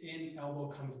up, to in, elbow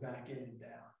comes back in and down.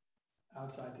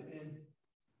 Outside to in.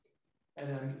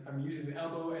 And I'm using the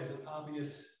elbow as an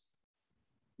obvious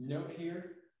note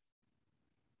here.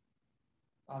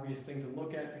 Obvious thing to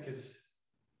look at because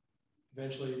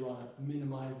eventually you want to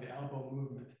minimize the elbow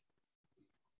movement.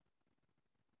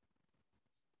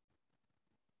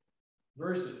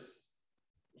 Versus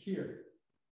here.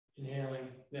 Inhaling,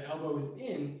 the elbow is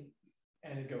in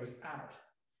and it goes out.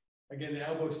 Again, the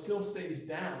elbow still stays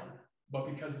down, but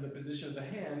because of the position of the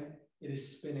hand, it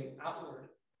is spinning outward.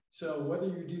 So whether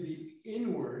you do the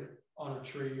inward on a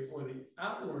tree or the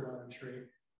outward on a tree,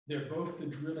 they're both the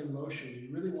drilling motion.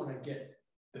 You really want to get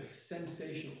the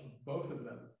sensation of both of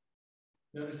them.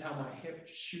 Notice how my hip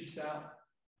shoots out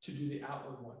to do the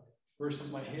outward one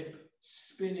versus my hip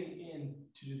spinning in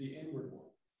to do the inward one.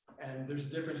 And there's a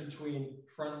difference between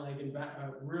front leg and back,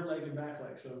 rear leg and back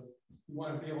leg. So you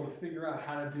want to be able to figure out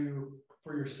how to do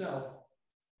for yourself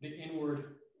the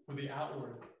inward or the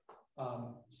outward,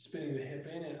 spinning the hip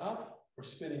in and up or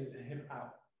spinning the hip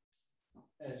out.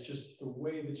 And it's just the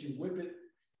way that you whip it.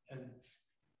 And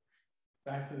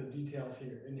back to the details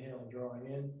here. Inhale and drawing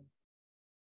in,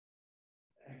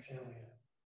 exhaling in.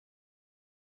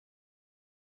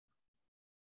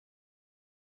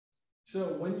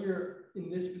 So when you're in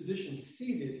this position,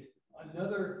 seated,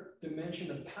 another dimension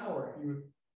of power,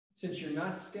 since you're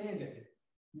not standing,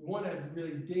 you want to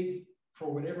really dig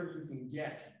for whatever you can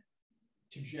get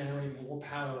to generate more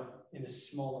power in a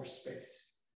smaller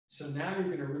space. So now you're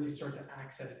going to really start to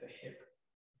access the hip.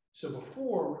 So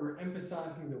before, we were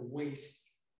emphasizing the waist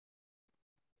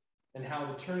and how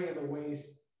the turning of the waist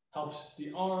Helps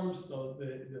the arms,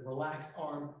 the relaxed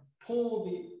arm, pull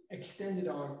the extended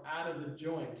arm out of the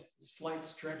joint, slight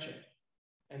stretching.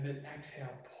 And then exhale,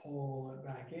 pull it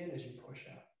back in as you push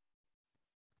out.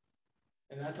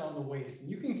 And that's on the waist. And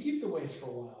you can keep the waist for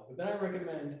a while, but then I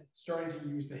recommend starting to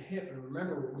use the hip. And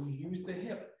remember, when you use the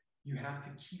hip, you have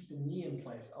to keep the knee in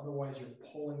place. Otherwise, you're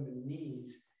pulling the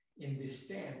knees in this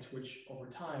stance, which over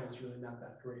time is really not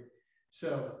that great.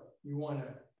 So you want to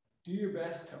do your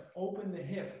best to open the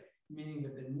hip, meaning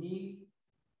that the knee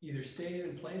either stays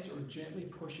in place or gently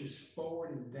pushes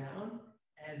forward and down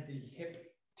as the hip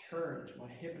turns. My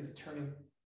hip is turning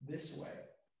this way.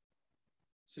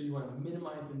 So you want to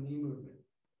minimize the knee movement.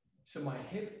 So my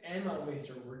hip and my waist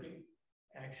are working.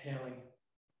 Exhaling,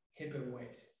 hip and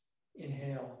waist.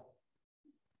 Inhale,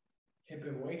 hip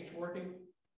and waist working.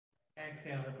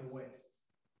 Exhale, hip and waist.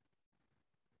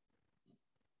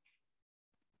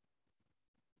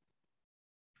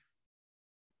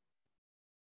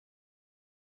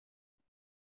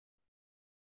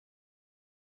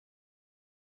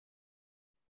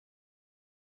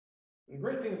 The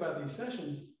great thing about these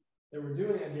sessions that we're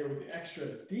doing in here with the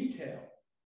extra detail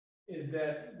is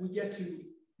that we get to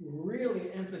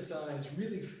really emphasize,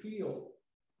 really feel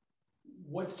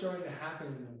what's starting to happen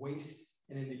in the waist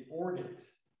and in the organs.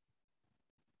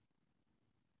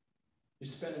 You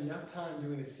spend enough time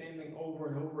doing the same thing over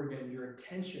and over again, your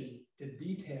attention to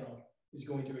detail is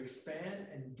going to expand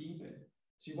and deepen.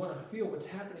 So you want to feel what's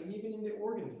happening even in the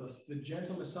organs, the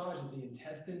gentle massage of the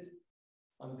intestines,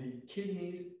 on the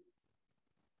kidneys,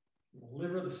 the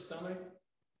liver, the stomach,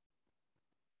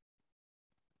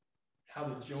 how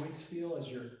the joints feel as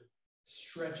you're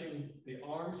stretching the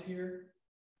arms here.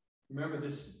 Remember,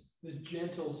 this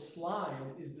gentle slide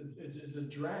is a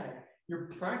drag. You're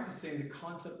practicing the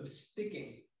concept of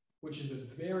sticking, which is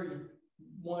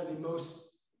one of the most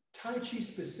Tai Chi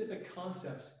specific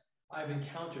concepts I've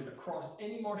encountered across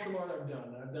any martial art I've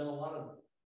done. I've done a lot of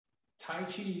Tai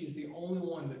Chi is the only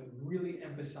one that really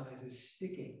emphasizes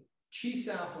sticking. Chi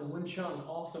Sao from Wing Chun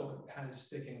also has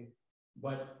sticking,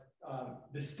 but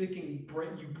the sticking,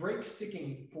 you break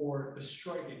sticking for the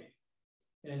striking.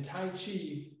 And in Tai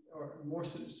Chi, or more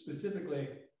specifically,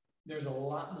 there's a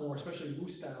lot more, especially Wu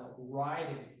style,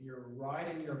 riding. You're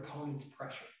riding your opponent's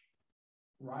pressure.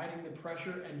 Riding the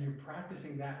pressure, and you're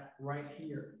practicing that right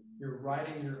here. You're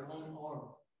riding your own arm.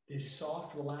 This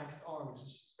soft, relaxed arm is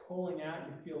just pulling out,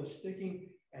 you feel it sticking,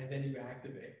 and then you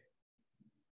activate.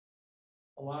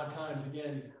 A lot of times,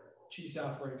 again, Chi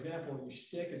Sao, for example, you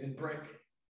stick and then break.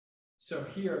 So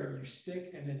here, you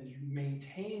stick and then you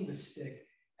maintain the stick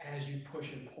as you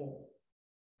push and pull.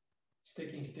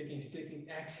 Sticking, sticking, sticking,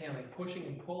 exhaling, pushing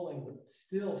and pulling, but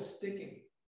still sticking.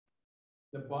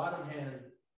 The bottom hand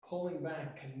pulling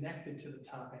back, connected to the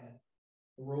top hand,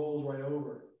 rolls right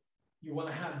over. You want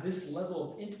to have this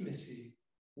level of intimacy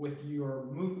with your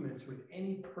movements with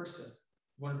any person.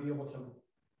 You want to be able to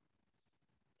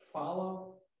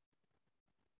follow,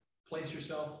 place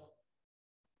yourself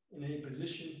in any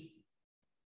position,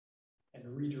 and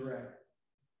redirect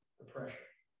the pressure.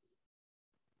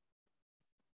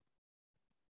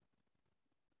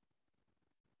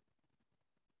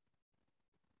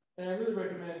 And I really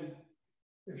recommend,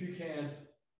 if you can,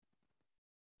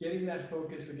 getting that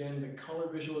focus again, the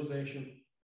color visualization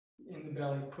in the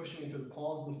belly, pushing into the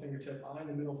palms of the fingertip, eyeing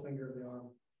the middle finger of the arm,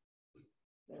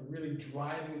 and really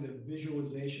driving the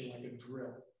visualization like a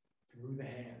drill through the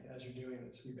hand as you're doing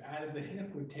this. We've added the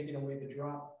hip, we've taken away the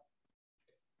drop.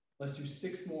 Let's do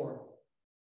 6 more.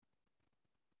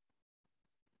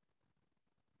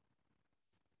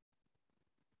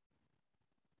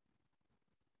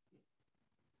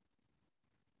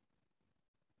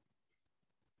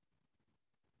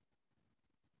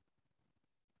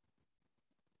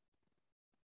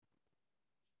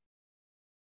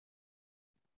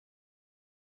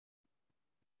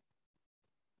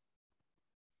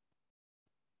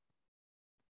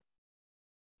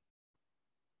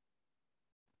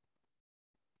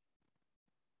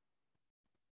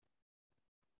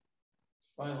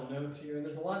 Final notes here, and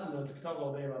there's a lot of notes. I could talk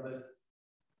all day about this.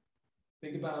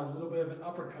 Think about a little bit of an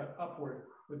uppercut upward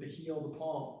with the heel of the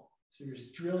palm. So you're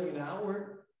just drilling it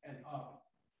outward and up.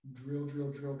 Drill, drill,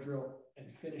 drill, drill, and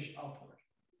finish upward.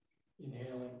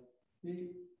 Inhaling,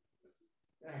 deep.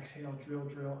 Exhale, drill,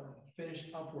 drill, and finish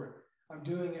upward.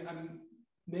 I'm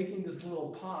making this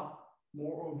little pop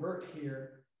more overt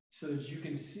here so that you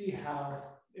can see how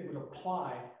it would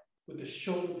apply with the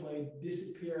shoulder blade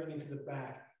disappearing into the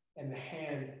back and the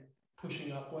hand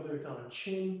pushing up, whether it's on a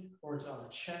chin or it's on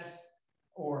a chest,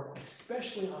 or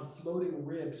especially on floating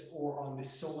ribs or on the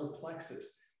solar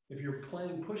plexus. If you're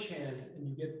playing push hands and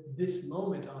you get this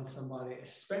moment on somebody,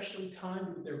 especially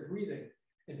timed with their breathing,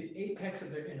 at the apex of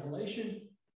their inhalation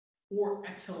or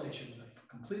exhalation, when they're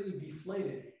completely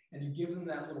deflated, and you give them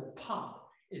that little pop,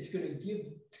 it's going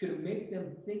to make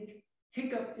them think,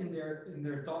 hiccup in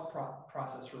their thought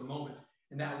process for a moment.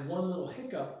 And that one little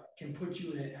hiccup can put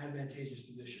you in an advantageous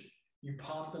position. You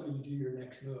pop them and you do your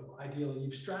next move. Ideally,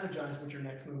 you've strategized what your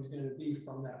next move is going to be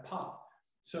from that pop.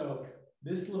 So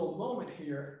this little moment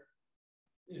here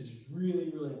is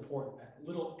really, really important. That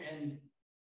little end,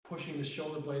 pushing the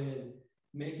shoulder blade in,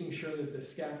 making sure that the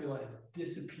scapula has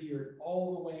disappeared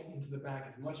all the way into the back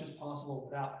as much as possible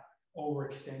without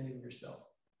overextending yourself.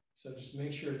 So just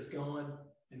make sure it's going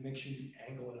and make sure you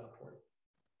angle it upward.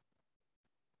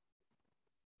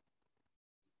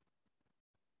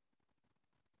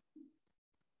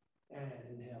 And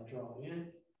inhale, drawing in.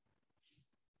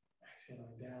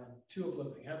 Exhaling down, two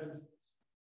uplifting heavens.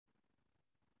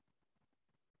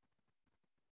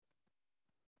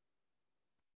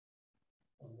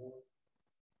 One more.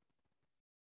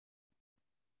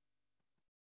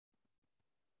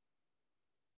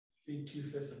 Feet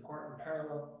 2 fists apart and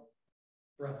parallel.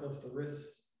 Breath lifts the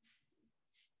wrists.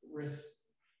 Wrists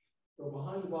go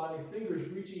behind the body, fingers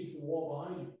reaching to the wall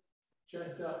behind you.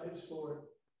 Chest up, hips forward.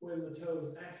 Wiggle the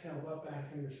toes. Exhale, butt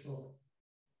back, fingers forward.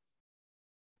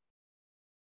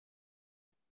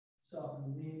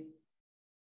 Soften the knees.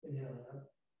 Inhaling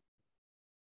up.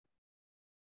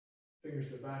 Fingers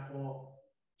to the back wall.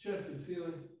 Chest to the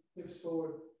ceiling. Hips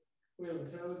forward. Wiggle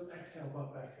the toes. Exhale,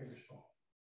 butt back, fingers forward.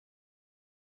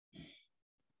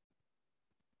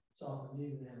 Soften the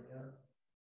knees, inhaling up.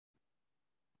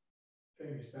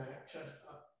 Fingers back, chest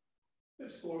up.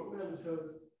 Hips forward, wiggle the toes.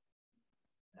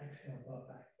 Exhale, butt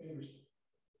back, fingers.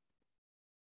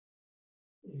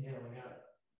 Inhaling out.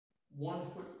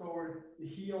 1 foot forward, the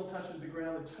heel touches the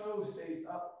ground, the toe stays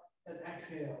up, and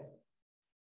exhale.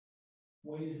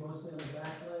 Weight is mostly on the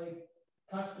back leg.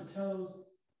 Touch the toes,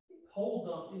 hold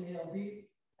up, inhale deep.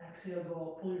 Exhale,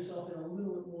 go up, pull yourself in a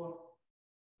little bit more.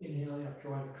 Inhaling up,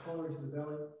 drawing the collar into the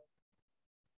belly.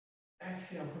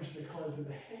 Exhale, push the collar through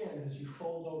the hands as you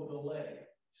fold over the leg.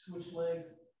 Switch legs,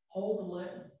 hold the leg,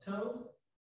 toes.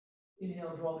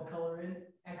 Inhale, draw the collar in.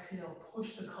 Exhale,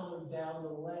 push the collar down the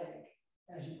leg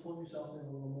as you pull yourself in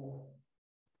a little more.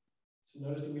 So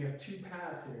notice that we have two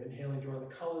paths here. Inhaling, draw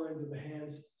the collar into the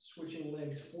hands, switching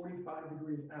legs 45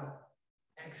 degrees out.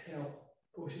 Exhale,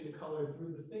 pushing the collar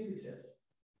through the fingertips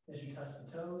as you touch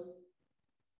the toes.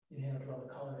 Inhale, draw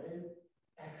the collar in.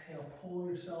 Exhale, pull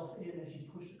yourself in as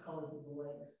you push the collar through the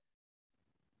legs.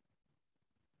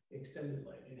 Extended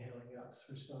leg, inhaling up,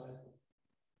 switch sides.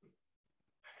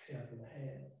 Exhale through the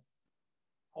hands.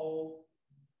 Hold.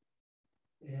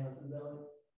 Inhale through the belly.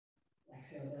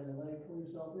 Exhale down the leg, pull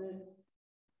yourself in.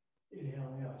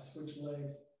 Inhaling up, switch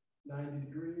legs 90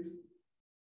 degrees.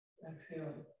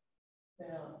 Exhale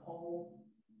down, hold.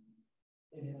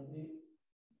 Inhale deep.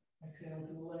 Exhale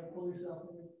through the leg, pull yourself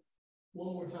in.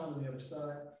 One more time on the other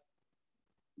side.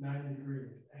 90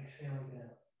 degrees. Exhaling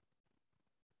down.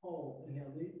 Hold.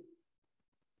 Inhale deep.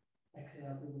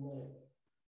 Exhale through the leg.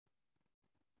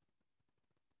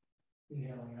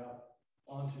 Inhaling up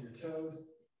onto your toes.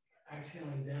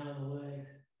 Exhaling down the legs.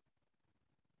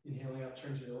 Inhaling up,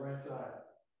 turn to the right side.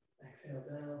 Exhale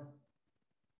down.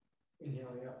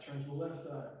 Inhaling up, turn to the left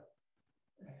side.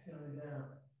 Exhaling down.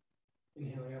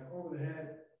 Inhaling up over the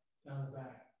head, down the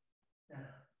back. Now,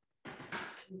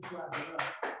 let's wrap it up.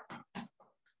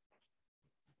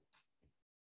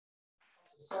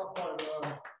 The soft part of the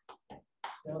arm,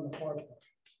 down the hard part.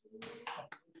 Up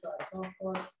the inside soft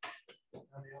part,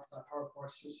 down the outside hard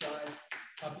part, switch sides.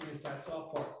 Up the inside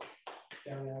soft part,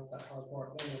 down the outside hard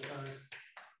part. One more time.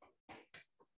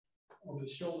 Over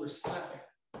the shoulders, slapping.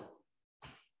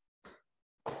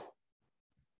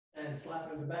 And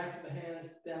slapping the backs of the hands,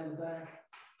 down the back.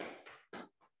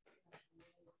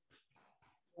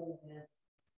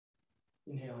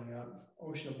 Inhaling up.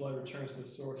 Ocean of blood returns to the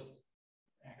source.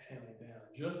 Exhaling down.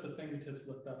 Just the fingertips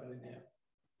lift up and inhale.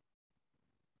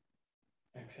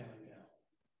 Exhaling down.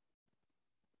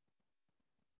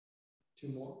 2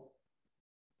 more.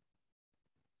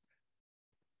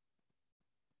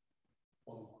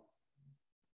 1 more.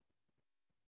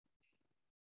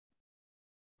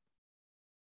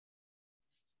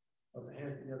 Put the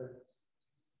hands together.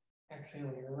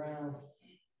 Exhaling around.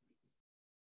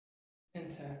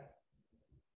 Intact.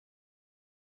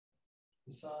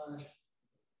 Massage.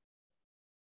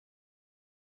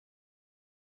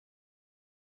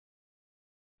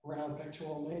 Around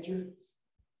pectoral major.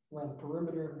 Around the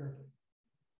perimeter of your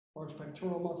large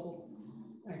pectoral muscle.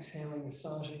 Exhaling,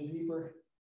 massaging deeper.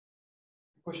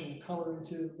 pushing the color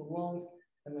into the lungs,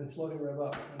 and then floating rev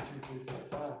up. 1, 2, 3,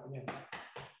 4, 5. Again,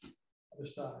 other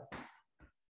side.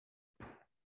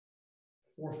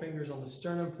 4 fingers on the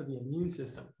sternum for the immune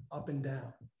system, up and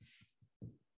down.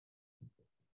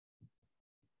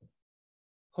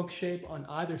 Hook shape on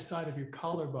either side of your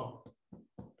collarbone.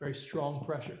 Very strong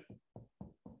pressure.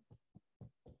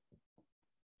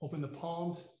 Open the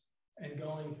palms and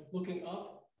looking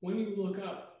up. When you look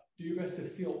up, do your best to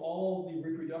feel all the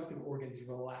reproductive organs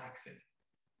relaxing.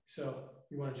 So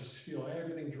you want to just feel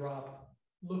everything drop,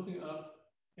 looking up,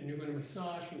 and you're going to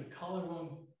massage from the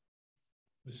collarbone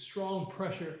with strong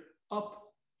pressure up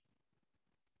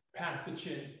past the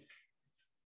chin.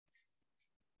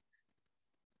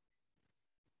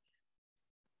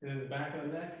 And then the back of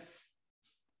the neck.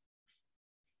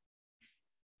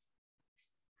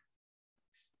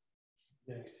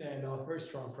 Getting sand off, very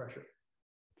strong pressure.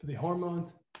 For the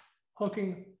hormones,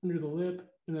 hooking under the lip,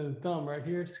 and then the thumb right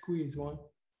here, squeeze 1,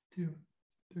 2,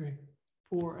 3,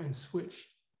 4, and switch.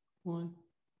 1,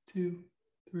 2,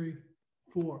 3,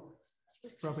 4.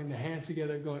 Rubbing the hands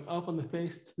together, going up on the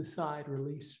face to the side,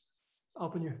 release.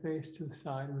 Up on your face to the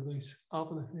side, release.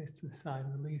 Up on the face to the side,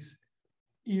 release.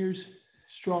 Ears,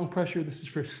 strong pressure. This is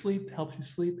for sleep, helps you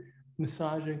sleep.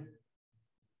 Massaging.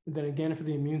 And then again for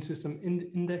the immune system,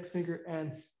 index finger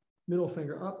and middle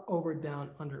finger, up, over,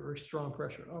 down, under, or strong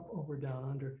pressure. Up, over, down,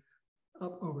 under.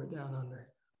 Up, over, down, under.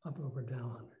 Up, over,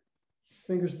 down, under.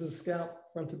 Fingers to the scalp,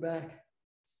 front to back,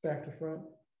 back to front,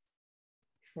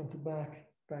 front to back,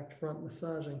 back to front,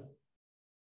 massaging,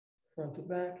 front to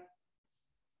back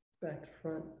to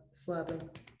front, slapping,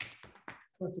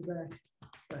 front to back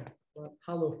to front,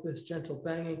 hollow fist, gentle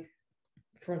banging,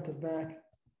 front to back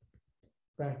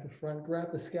to front.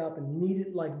 Grab the scalp and knead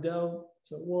it like dough.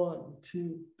 So 1,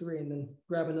 2, 3, and then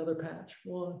grab another patch.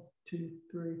 1, 2,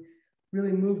 3.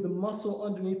 Really move the muscle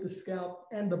underneath the scalp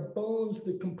and the bones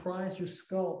that comprise your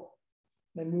skull.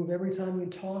 Then move every time you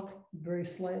talk, very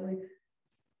slightly.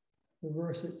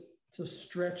 Reverse it. So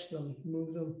stretch them,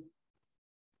 move them.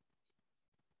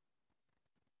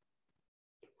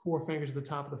 4 fingers at the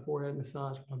top of the forehead,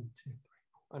 massage. 1, 2, 3,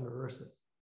 4, and reverse it.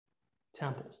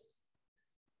 Temples,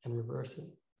 and reverse it.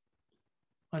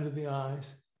 Under the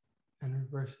eyes, and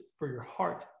reverse it. For your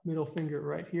heart, middle finger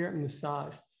right here, and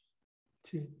massage.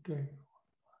 2, 3, 4, 5.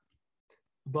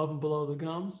 Above and below the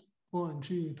gums. 1,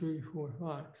 2, 3, 4,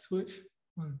 5. Switch.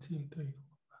 1, 2, 3, 4, 5.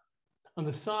 On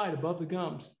the side, above the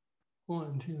gums.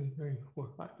 1, 2, 3, 4,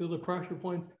 5. Feel the pressure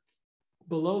points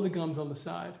below the gums on the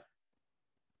side.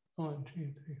 1,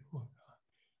 2, 3, 4, 5.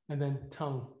 And then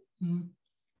tongue.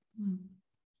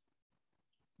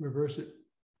 Reverse it.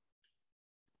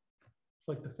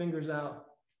 Flick the fingers out,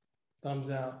 thumbs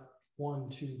out. 1,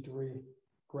 2, 3.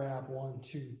 Grab 1,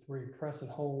 2, 3. Press and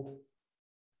hold.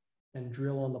 And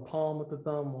drill on the palm with the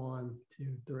thumb. 1,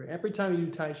 2, 3. Every time you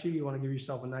do Tai Chi, you want to give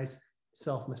yourself a nice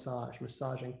self-massage,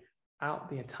 massaging out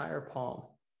the entire palm.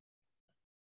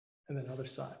 And then other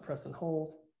side, press and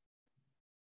hold.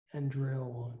 And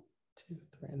drill 1, 2,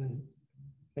 3. And then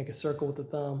make a circle with the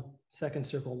thumb. Second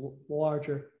circle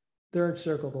larger. Third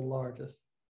circle the largest.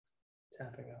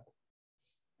 Tapping up.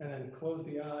 And then close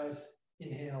the eyes.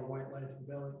 Inhale, white light to the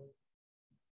belly.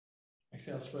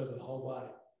 Exhale, spread to the whole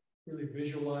body. Really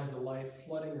visualize the light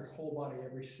flooding your whole body,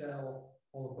 every cell,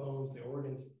 all the bones, the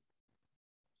organs.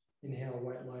 Inhale,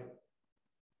 white light.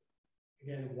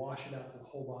 Again, wash it out to the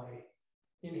whole body.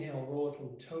 Inhale, roll it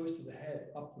from the toes to the head,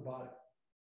 up the body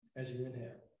as you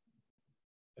inhale.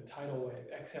 A tidal wave.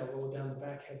 Exhale, roll it down the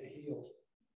back, head to heels.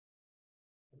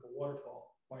 Like a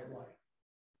waterfall, white light.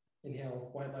 Inhale,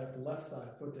 white light to the left side,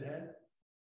 foot to head.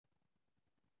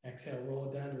 Exhale, roll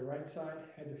it down your right side,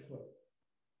 head to foot.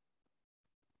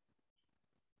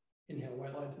 Inhale,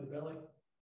 white light to the belly.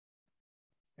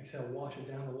 Exhale, wash it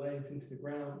down the legs into the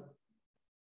ground.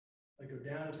 Let go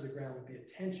down into the ground, let the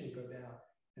attention go down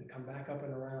and come back up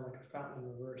and around like a fountain in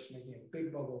reverse, making a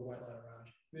big bubble of white light around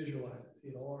you. Visualize it, see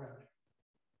it all around you.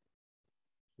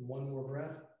 And 1 more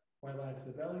breath, white light to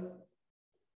the belly.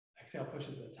 Exhale, push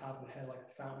it to the top of the head like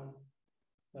a fountain.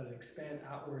 Let it expand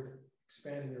outward,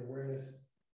 expanding your awareness.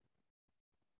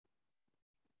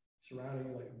 Surrounding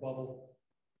you like a bubble.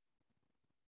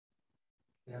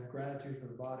 And have gratitude for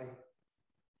the body,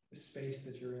 the space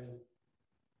that you're in,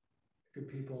 the good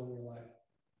people in your life.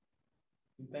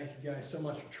 And thank you guys so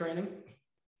much for training.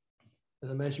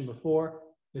 As I mentioned before,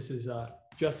 this is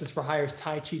Justice for Hire's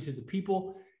Tai Chi to the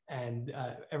People. And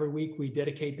every week we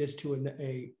dedicate this to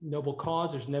a noble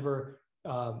cause. There's never,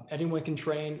 anyone can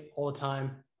train all the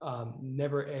time,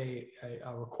 never a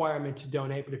requirement to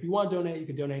donate. But if you want to donate, you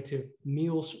can donate to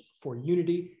Meals for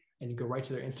Unity, and you go right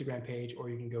to their Instagram page, or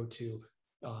you can go to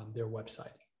their website.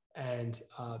 And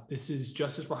this is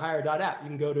justiceforhire.app. You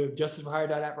can go to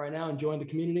justiceforhire.app right now and join the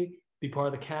community, be part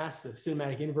of the cast, a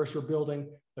cinematic universe we're building,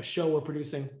 a show we're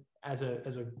producing as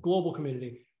a global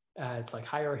community. It's like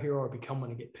hire a hero or become one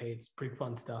and get paid. It's pretty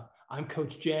fun stuff. I'm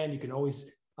Coach Jan. You can always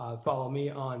follow me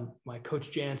on my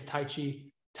Coach Jan's Tai Chi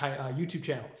YouTube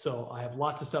channel. So I have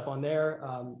lots of stuff on there,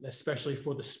 especially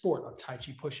for the sport of Tai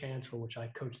Chi push hands, for which I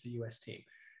coach the US team.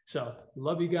 So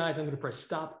love you guys. I'm going to press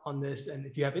stop on this. And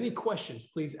if you have any questions,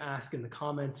 please ask in the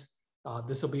comments.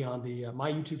 This will be on the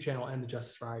my YouTube channel and the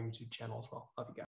Justice for Hire YouTube channel as well. Love you guys.